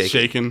is like shaking,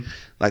 Shaking.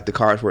 like the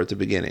cars were at the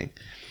beginning.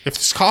 If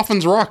this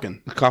coffin's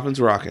rocking. The coffin's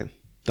rocking.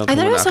 Don't I come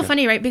thought it was so knocking.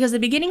 funny, right? Because the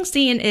beginning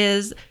scene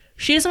is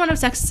she doesn't want to have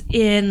sex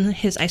in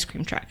his ice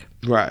cream truck.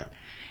 Right.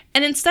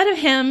 And instead of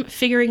him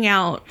figuring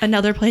out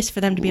another place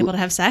for them to be able to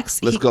have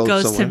sex, Let's he go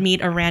goes somewhere. to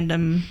meet a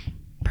random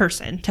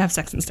person to have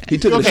sex instead. He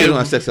took Okay, she didn't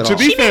want sex at to all.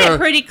 be She She made fair- it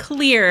pretty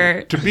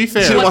clear. To be didn't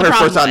fair, what want the her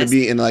first problem time was. to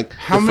be in like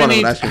how the front of many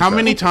an ice cream how truck.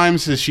 many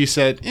times has she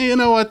said, you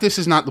know what, this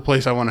is not the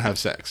place I want to have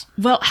sex?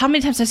 Well, how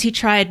many times has he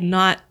tried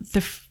not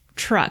the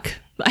truck,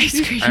 the ice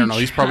cream? I don't know.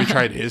 He's probably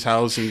tried his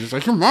house and just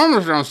like, your mom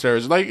was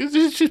downstairs. Like,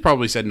 she's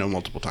probably said no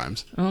multiple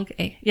times.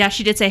 Okay. Yeah,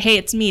 she did say, hey,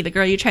 it's me, the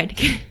girl you tried to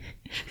get,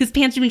 whose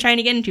pants you've been trying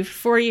to get into for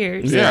 4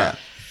 years. Yeah.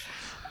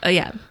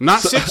 Yeah.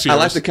 Not So, 6 years. I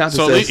like the Countess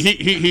So says-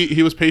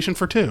 he was patient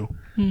for 2.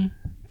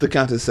 The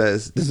Countess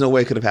says, "There's no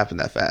way it could have happened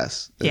that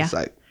fast." And Yeah. It's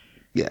like,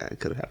 yeah, it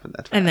could have happened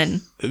that fast. And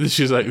then,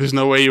 She's like, there's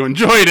no way you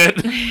enjoyed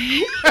it.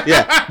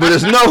 yeah, but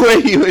there's no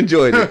way you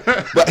enjoyed it.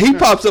 But he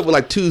pops up with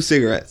like 2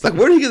 cigarettes. Like,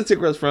 where did he get the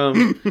cigarettes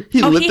from?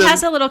 He lit he them.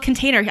 has a little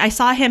container. I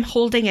saw him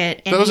holding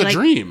it. And That was he, a like,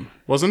 dream,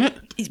 wasn't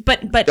it? But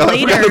Oh, I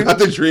forgot later, about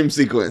the dream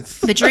sequence.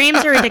 the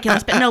dreams are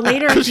ridiculous. But no,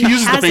 later 'Cause he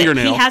uses the has it.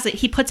 fingernail. He has it.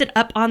 He puts it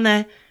up on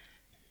the.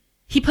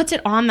 He puts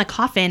it on the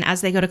coffin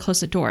as they go to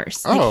close the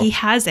doors. Oh. Like, he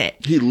has it.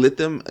 He lit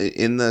them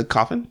in the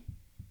coffin.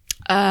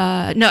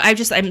 No, I'm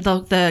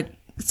the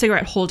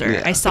cigarette holder.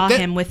 Yeah. I saw But that-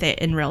 him with it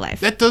in real life.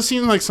 That does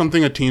seem like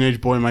something a teenage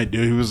boy might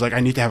do. He was like, I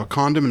need to have a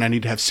condom and I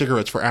need to have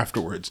cigarettes for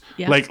afterwards.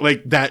 Yeah. Like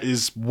that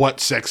is what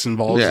sex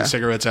involves, Yeah. is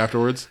cigarettes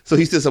afterwards. So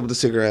he sits up with the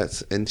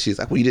cigarettes, and she's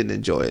like, "Well, you didn't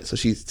enjoy it." So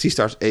she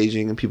starts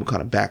aging, and people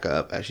kind of back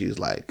up as she's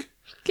like,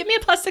 Give me a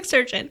plastic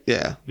surgeon.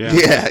 "Yeah, Yeah.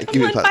 yeah, give me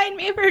Someone a pla-" find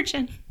me a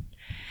virgin.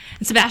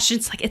 And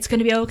Sebastian's like, it's going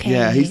to be okay.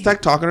 Yeah, he's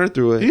like talking her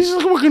through it. He's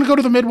like, we're going to go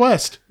to the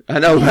Midwest. I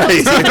know,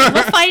 right?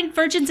 We'll find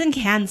virgins in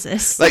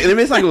Kansas. Like, and it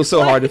makes like it was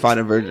so hard to find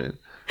a virgin.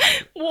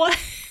 What?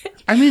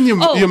 I mean, you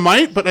Oh.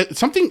 might, but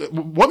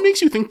what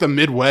makes you think the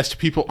Midwest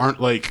people aren't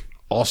like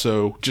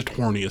also just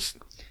horniest?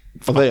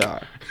 Oh, they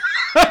are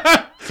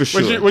for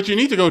sure. What you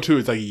need to go to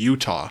is like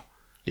Utah,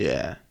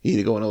 Yeah, you need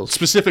to go in those.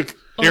 specific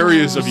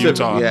areas of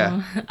Utah.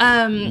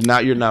 Yeah,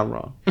 you're not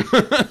wrong.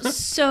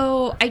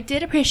 So I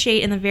did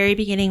appreciate in the very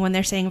beginning when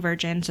they're saying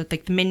virgin, so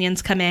like the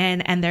minions come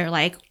in and they're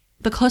like,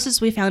 the closest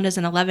we found is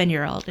an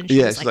 11-year-old. And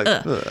Yeah, she's she's like,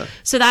 like, ugh. ugh.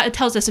 So that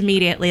tells us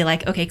immediately,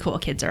 like, okay, cool,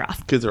 kids are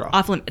off. Kids are off.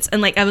 Off limits.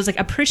 And like, I was like,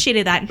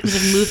 appreciated that in terms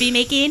of movie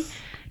making,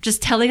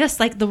 just telling us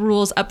like the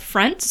rules up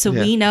front so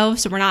Yeah. we know,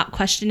 so we're not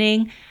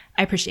questioning.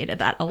 I appreciated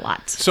that a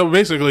lot. So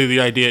basically,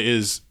 the idea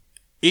is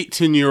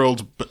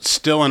 18-year-olds, but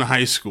still in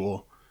high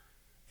school,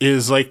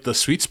 is like the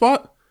sweet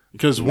spot.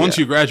 Because once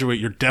you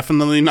graduate, you're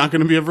definitely not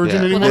going to be a virgin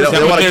Yeah. anymore. Well, Is that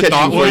they what wanna their catch you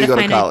thought before was? you go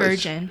to find a college.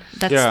 virgin.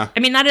 That's, Yeah. I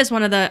mean, that is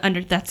one of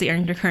the that's the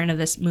undercurrent of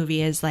this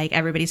movie is like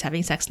everybody's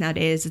having sex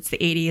nowadays. It's the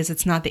 80s.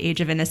 It's not the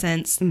age of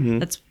innocence.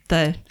 That's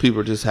the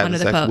People are just having One of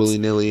the sex quotes. willy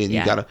nilly, and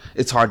Yeah. you gotta.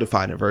 It's hard to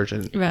find a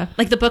virgin.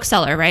 like the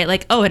bookseller, right?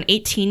 Like, oh, an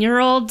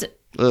 18-year-old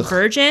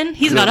virgin.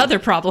 He's got other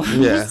problems.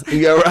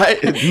 Yeah, right.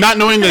 Not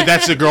knowing that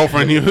that's the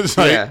girlfriend, he was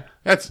like, Yeah.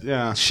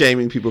 yeah.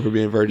 Shaming people for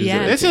being virgins. Yeah.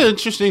 at It's 18. an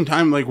interesting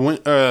time, like when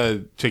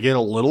to get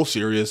a little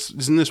serious.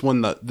 Isn't this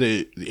when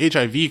the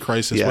HIV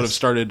crisis Yes. would have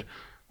started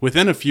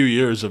within a few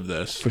years of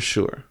this? for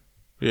sure.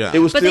 Yeah, It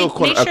was But still they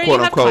quote, made a sure you quote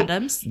have unquote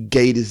condoms.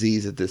 gay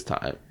disease at this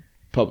time,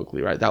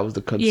 publicly, right? That was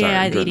the concern.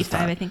 Yeah, during this 85,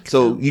 time. I think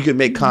So so. you could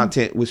make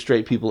content with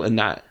straight people and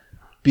not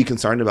be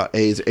concerned about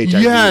AIDS or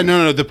HIV. yeah.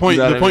 No. The point.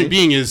 You know The what I point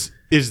mean? being is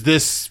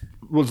this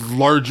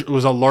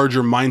was a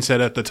larger mindset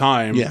at the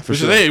time. Yeah, for Which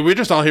is, sure. hey, we're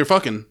just all here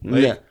fucking.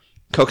 Like, Yeah,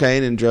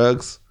 cocaine and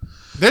drugs.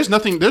 There's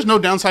no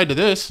downside to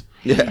this.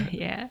 Yeah,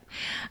 Yeah.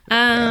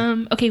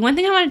 Okay, one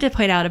thing I wanted to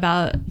point out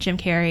about Jim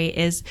Carrey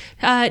is,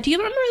 do you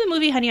remember the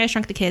movie Honey, I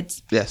Shrunk the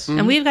Kids? yes.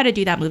 And we've got to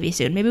do that movie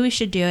soon. Maybe we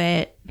should do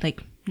it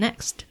like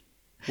next.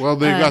 Well,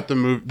 they've got the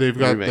move. They've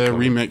got remake the coming.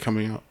 remake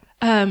coming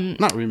out.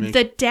 Not remake.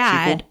 The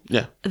dad,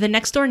 Yeah, the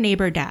next door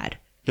neighbor dad,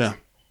 Yeah.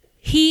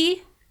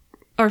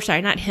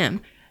 not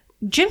him.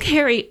 Jim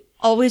Carrey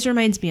always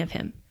reminds me of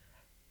him.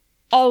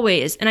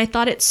 Always. And I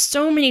thought it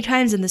so many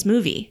times in this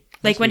movie.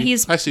 Like when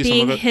he's I see some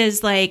being of it.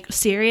 his like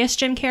serious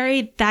Jim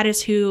Carrey, that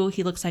is who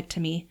he looks like to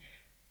me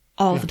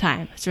all the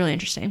time. It's really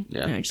interesting.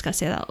 Yeah. I just gotta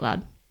say that out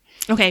loud.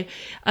 Okay.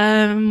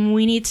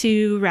 We need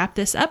to wrap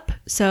this up.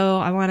 So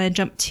I want to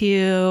jump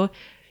to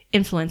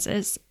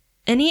influences.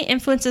 Any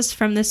influences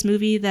from this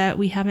movie that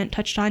we haven't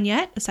touched on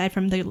yet, aside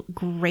from the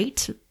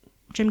great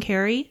Jim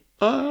Carrey?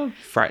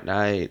 Fright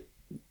Night.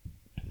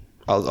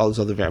 All those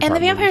other vampire. And the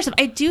vampire movies. stuff.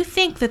 I do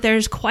think that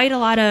there's quite a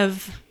lot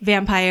of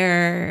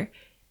vampire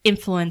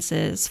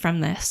influences from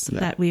this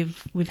that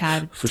we've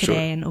had For today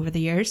sure. and over the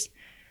years.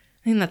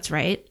 I think that's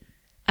right.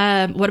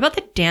 What about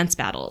the dance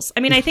battles? I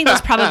mean, I think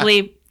those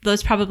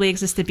probably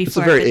existed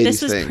before, very but this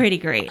 80s was thing. pretty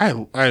great.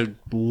 I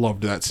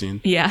loved that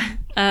scene. Yeah.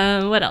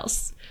 What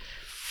else?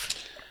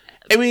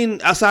 I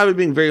mean, outside of it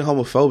being very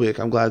homophobic,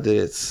 I'm glad that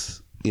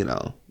it's,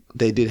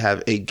 they did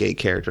have a gay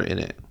character in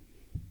it.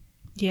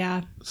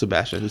 Yeah.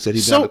 Sebastian, who said he'd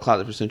been So- out of the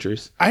closet for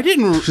centuries. I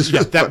didn't.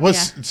 Yeah, that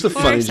was. Yeah. It's a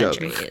For funny joke.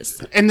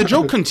 centuries. And the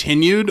joke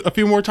continued a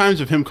few more times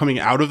of him coming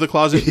out of the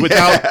closet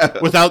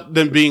without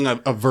them being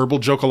a verbal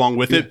joke along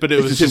with it. But it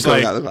It's was just just him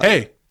coming like, out of the closet.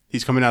 hey,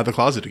 he's coming out of the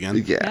closet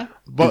again. Yeah.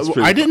 But It's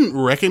pretty I fun. didn't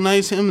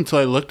recognize him until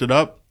I looked it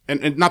up.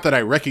 And not that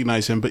I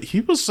recognize him, but he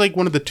was like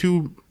one of the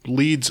two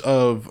leads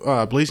of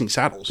Blazing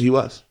Saddles. He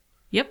was.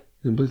 Yep.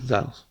 In Blazing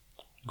Saddles.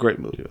 Great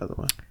movie, by the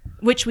way.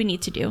 Which we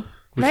need to do.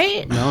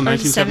 Right? No, Or the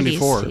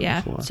 1974. 70s.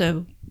 Yeah.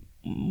 So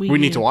We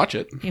need to watch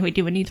it. Yeah, we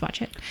do. We need to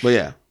watch it. But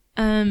yeah.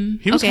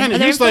 He was Okay, kind of.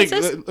 other He's like.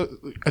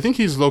 influences? I think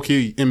he's low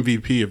key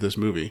MVP of this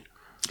movie.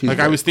 He's Like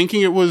I great. was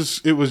thinking it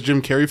was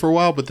Jim Carrey for a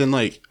while, but then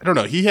like I don't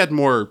know, he had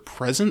more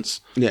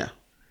presence. Yeah.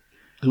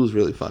 He was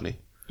really funny.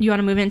 You want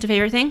to move into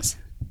favorite things?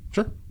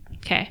 Sure.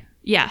 Okay.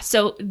 Yeah.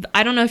 So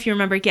I don't know if you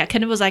remember. Yeah,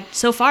 Kendall was like,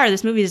 so far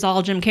this movie is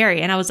all Jim Carrey,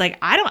 and I was like,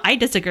 I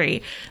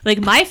disagree. Like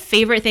my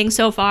favorite thing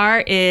so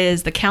far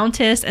is the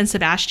Countess and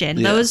Sebastian.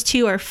 Yeah. Those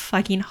two are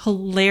fucking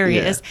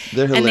hilarious. Yeah,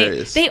 they're And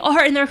hilarious. they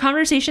are, and their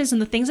conversations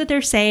and the things that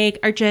they're saying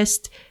are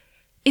just.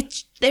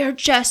 They're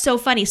just so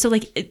funny. So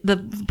like the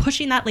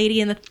pushing that lady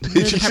in the She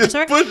department just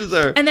store, pushes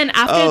her. and then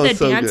after Oh, the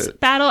so dance good.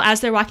 battle,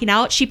 as they're walking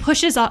out, she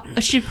pushes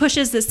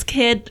this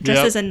kid dressed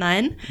Yep. as a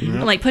nun,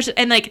 and like pushes,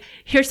 and like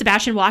here's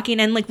Sebastian walking,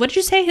 and like what did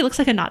you say? He looks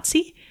like a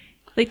Nazi,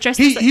 like dressed.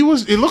 as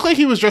It looked like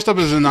he was dressed up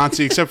as a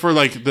Nazi, except for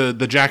like the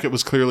jacket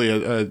was clearly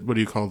a what do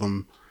you call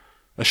them?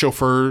 a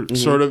chauffeur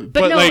sort of,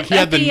 but no, like he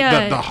had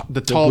at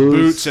the tall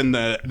boots and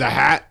the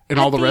hat and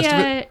all the rest of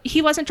it.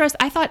 He wasn't dressed.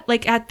 I thought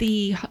like at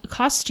the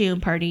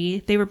costume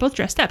party, they were both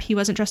dressed up. He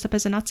wasn't dressed up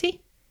as a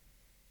Nazi.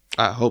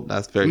 I hope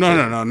that's very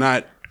No,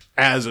 not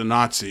as a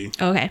Nazi.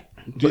 Okay.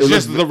 It's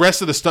just the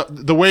rest of the stuff,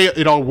 the way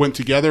it all went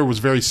together was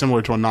very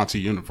similar to a Nazi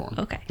uniform.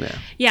 Okay.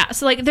 Yeah.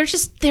 So like they're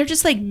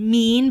just like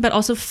mean, but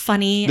also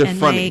funny, They're and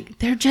funny. like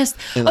they're just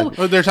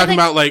They're talking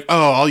about like,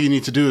 all you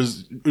need to do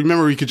is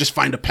remember you could just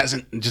find a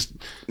peasant and just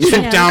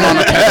swoop down on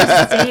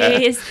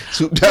it.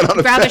 Swoop down on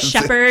grab a peasant.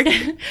 shepherd,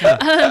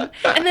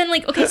 and then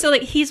like okay, so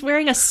like he's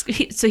wearing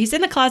so he's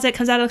in the closet,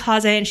 comes out of the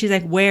closet, and she's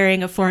like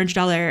wearing a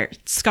 $400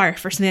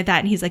 scarf or something like that,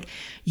 and he's like,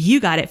 "You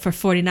got it for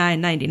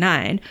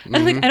 $49.99." And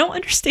I'm like, I don't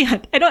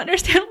understand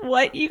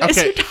what you guys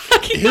are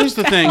talking about. Here's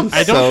the thing.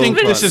 I don't So think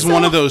this funny. is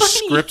one of those So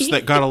funny. scripts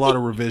that got a lot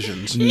of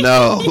revisions.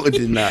 No, it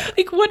did not.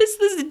 Like, what is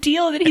this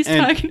deal that he's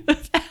talking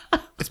about?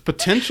 It's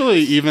potentially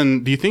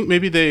even, do you think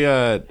maybe they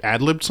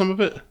ad-libbed some of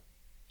it?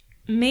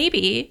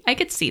 Maybe I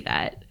could see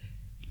that.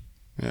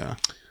 Yeah.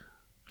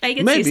 I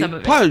could Maybe. see some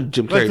of it. Probably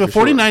Jim Carrey. Like the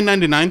for sure.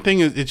 $49.99 thing,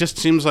 it just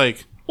seems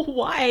like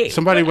Why?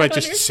 Somebody But might I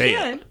don't just say it.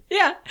 understand.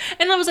 Yeah.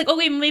 And I was like,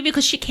 okay, maybe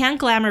because she can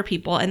glamour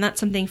people. And that's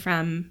something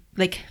from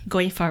like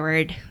going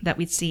forward that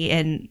we'd see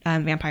in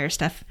vampire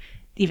stuff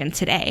even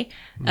today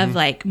of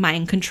like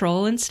mind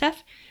control and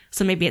stuff.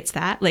 So maybe it's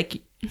that.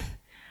 Like,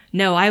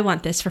 no, I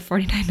want this for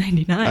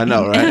 $49.99. I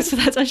know, right? And so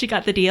that's how she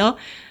got the deal.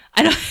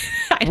 I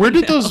don't. Where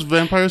did those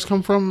vampires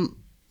come from?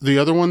 The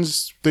other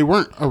ones, they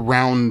weren't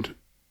around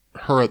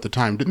her at the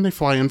time. Didn't they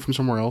fly in from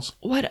somewhere else?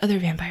 What other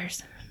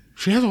vampires?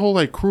 She has a whole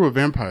like crew of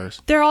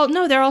vampires. They're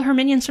all her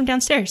minions from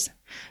downstairs.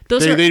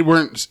 Those are They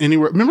weren't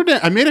anywhere. Remember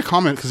that I made a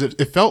comment because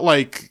it felt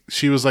like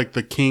she was like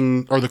the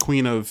king or the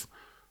queen of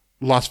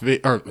Las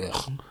Vegas or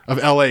of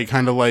LA,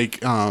 kind of like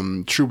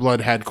True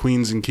Blood had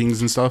queens and kings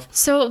and stuff.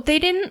 So they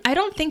didn't. I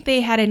don't think they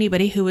had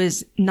anybody who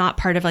was not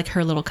part of like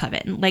her little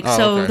coven. Like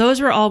okay.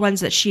 those were all ones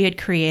that she had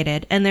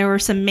created, and there were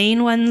some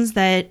main ones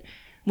that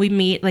we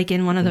meet like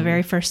in one of the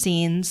very first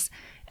scenes,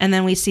 and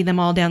then we see them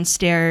all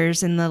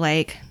downstairs in the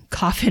like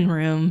coffin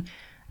room.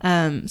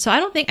 So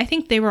I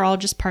think they were all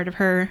just part of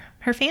her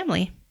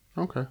family.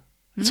 Okay,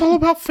 it's all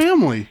about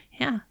family.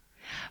 Yeah.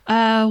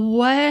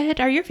 What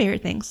are your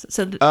favorite things?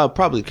 So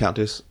Probably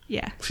Countess.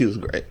 yeah, She was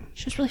great.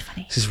 she was really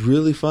funny. She's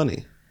really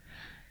funny.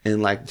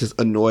 And like just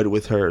annoyed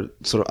with her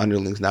sort of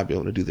underlings not being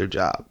able to do their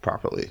job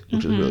properly,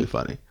 which is really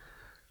funny.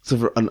 So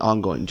for an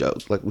ongoing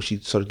joke, like when she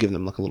sort of giving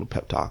them like a little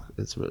pep talk,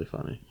 it's really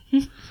funny.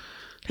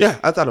 Yeah,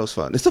 I thought it was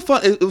fun. It's still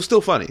fun. It was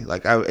still funny.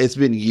 Like it's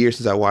been years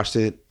since I watched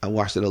it. I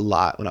watched it a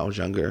lot when I was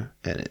younger,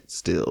 and it's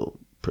still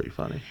pretty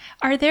funny.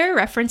 Are there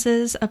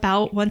references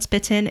about Once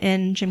Bitten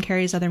in Jim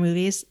Carrey's other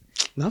movies?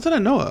 Not that I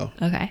know of.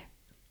 Okay.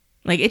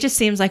 Like, it just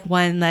seems like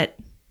one that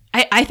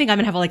I think I'm going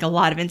to have like a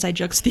lot of inside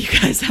jokes with you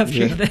guys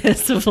after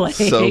this. Of like,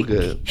 So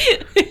good.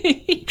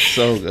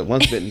 So good.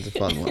 Once Bitten's a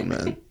fun one,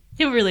 man.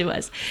 It really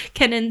was.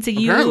 Kenan, to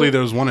you. Apparently,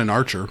 there was one in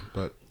Archer,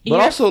 but But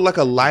also like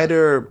a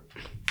lighter,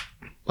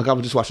 like I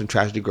was just watching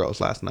Tragedy Girls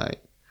last night.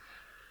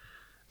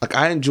 Like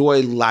I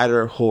enjoy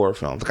lighter horror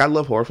films. Like I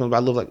love horror films, but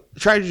I love like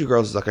Tragedy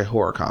Girls is like a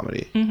horror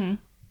comedy. Mm-hmm.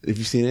 Have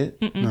you seen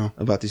it? No.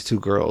 About these two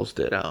girls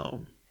that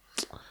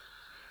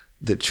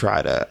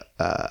try to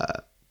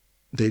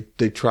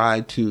they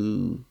try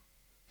to,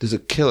 there's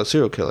a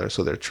serial killer,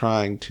 so they're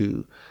trying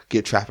to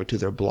get traffic to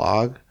their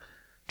blog,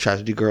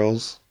 Tragedy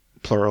Girls,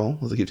 plural,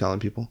 as I keep telling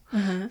people,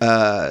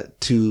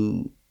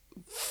 to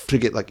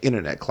get like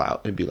internet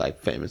clout and be like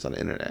famous on the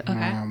internet. Okay.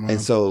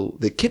 And so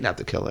they kidnap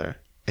the killer,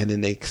 and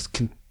then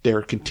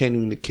they're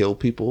continuing to kill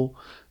people,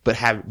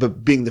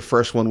 but being the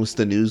first one with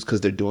the news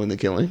because they're doing the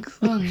killings.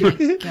 Oh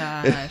my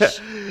gosh.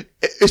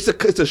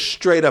 It's a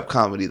straight up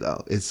comedy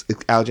though. It's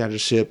Alexandra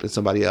Shipp and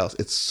somebody else.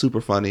 It's super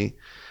funny.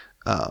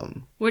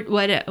 What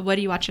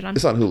do you watch it on?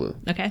 It's on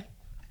Hulu. Okay.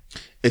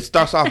 It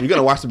starts off, you're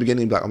gonna watch the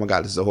beginning and be like, oh my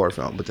god, this is a horror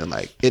film, but then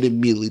like it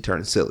immediately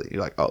turns silly.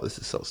 You're like, oh, this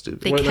is so stupid.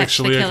 They Wait, catch the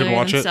actually, I could killer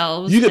watch it.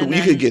 themselves. You and could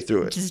then get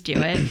through it. Just do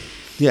it.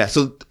 Yeah,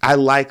 so I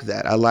like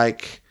that. I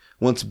like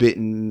Once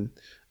Bitten.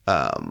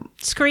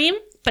 Scream,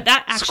 but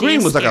that actually Scream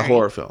is was like a scary.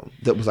 horror film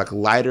that was like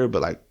lighter,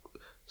 but like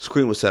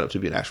Scream was set up to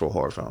be an actual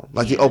horror film.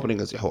 Like the opening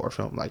is a horror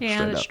film, like Yeah,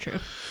 straight that's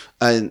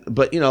up. true.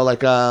 But you know,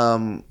 like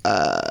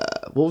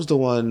what was the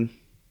one?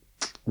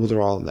 Well,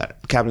 they're all in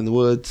that Cabin in the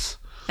Woods,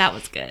 That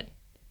was good.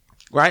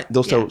 right?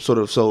 Those Yeah. sort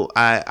of. So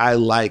I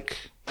like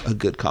a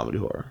good comedy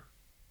horror,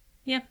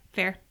 Yeah,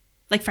 fair.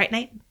 Like Fright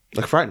Night,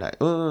 like Fright Night.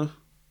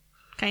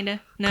 kind of.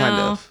 No. Kind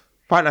of.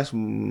 Fright Night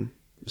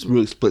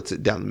really splits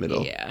it down the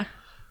middle. Yeah.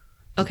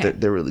 Okay.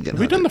 They're really getting. have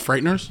we done hunted. the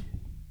Frighteners?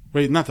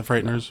 Wait, not the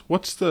Frighteners.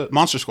 What's the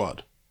Monster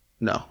Squad?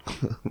 No,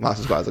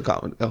 Monster Squad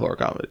is a horror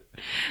comedy.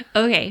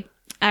 Okay.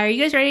 Are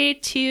you guys ready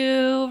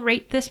to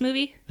rate this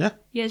movie? Yeah,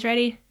 You guys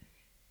ready?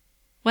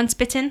 Once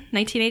Bitten,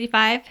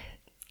 1985.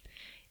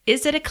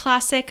 Is it a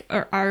classic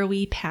or are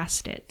we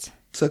past it?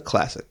 it's a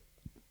classic.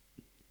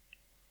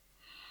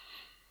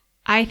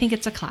 I think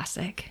it's a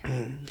classic.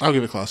 I'll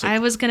give it classic. I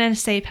was going to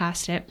say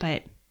past it,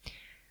 but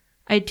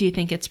I do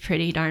think it's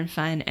pretty darn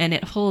fun and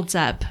it holds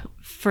up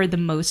for the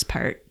most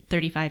part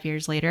 35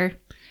 years later.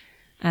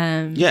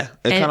 Yeah,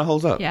 it kind of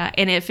holds up. Yeah,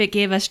 and if it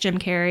gave us Jim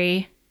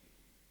Carrey,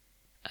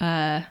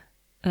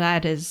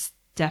 that is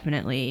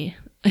definitely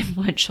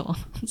influential.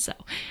 So,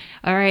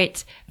 all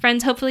right,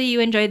 friends, hopefully you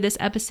enjoyed this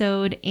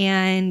episode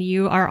and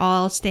you are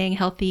all staying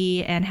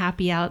healthy and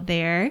happy out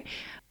there.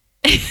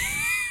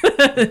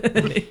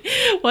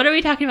 What are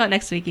we talking about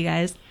next week, you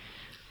guys?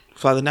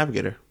 Fly the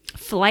Navigator.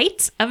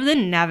 Flight of the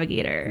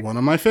Navigator. One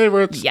of my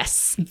favorites.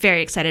 Yes,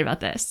 very excited about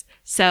this.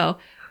 So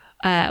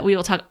we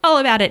will talk all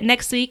about it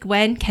next week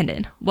when,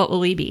 Kendon, what will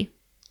we be?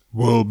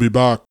 We'll be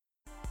back.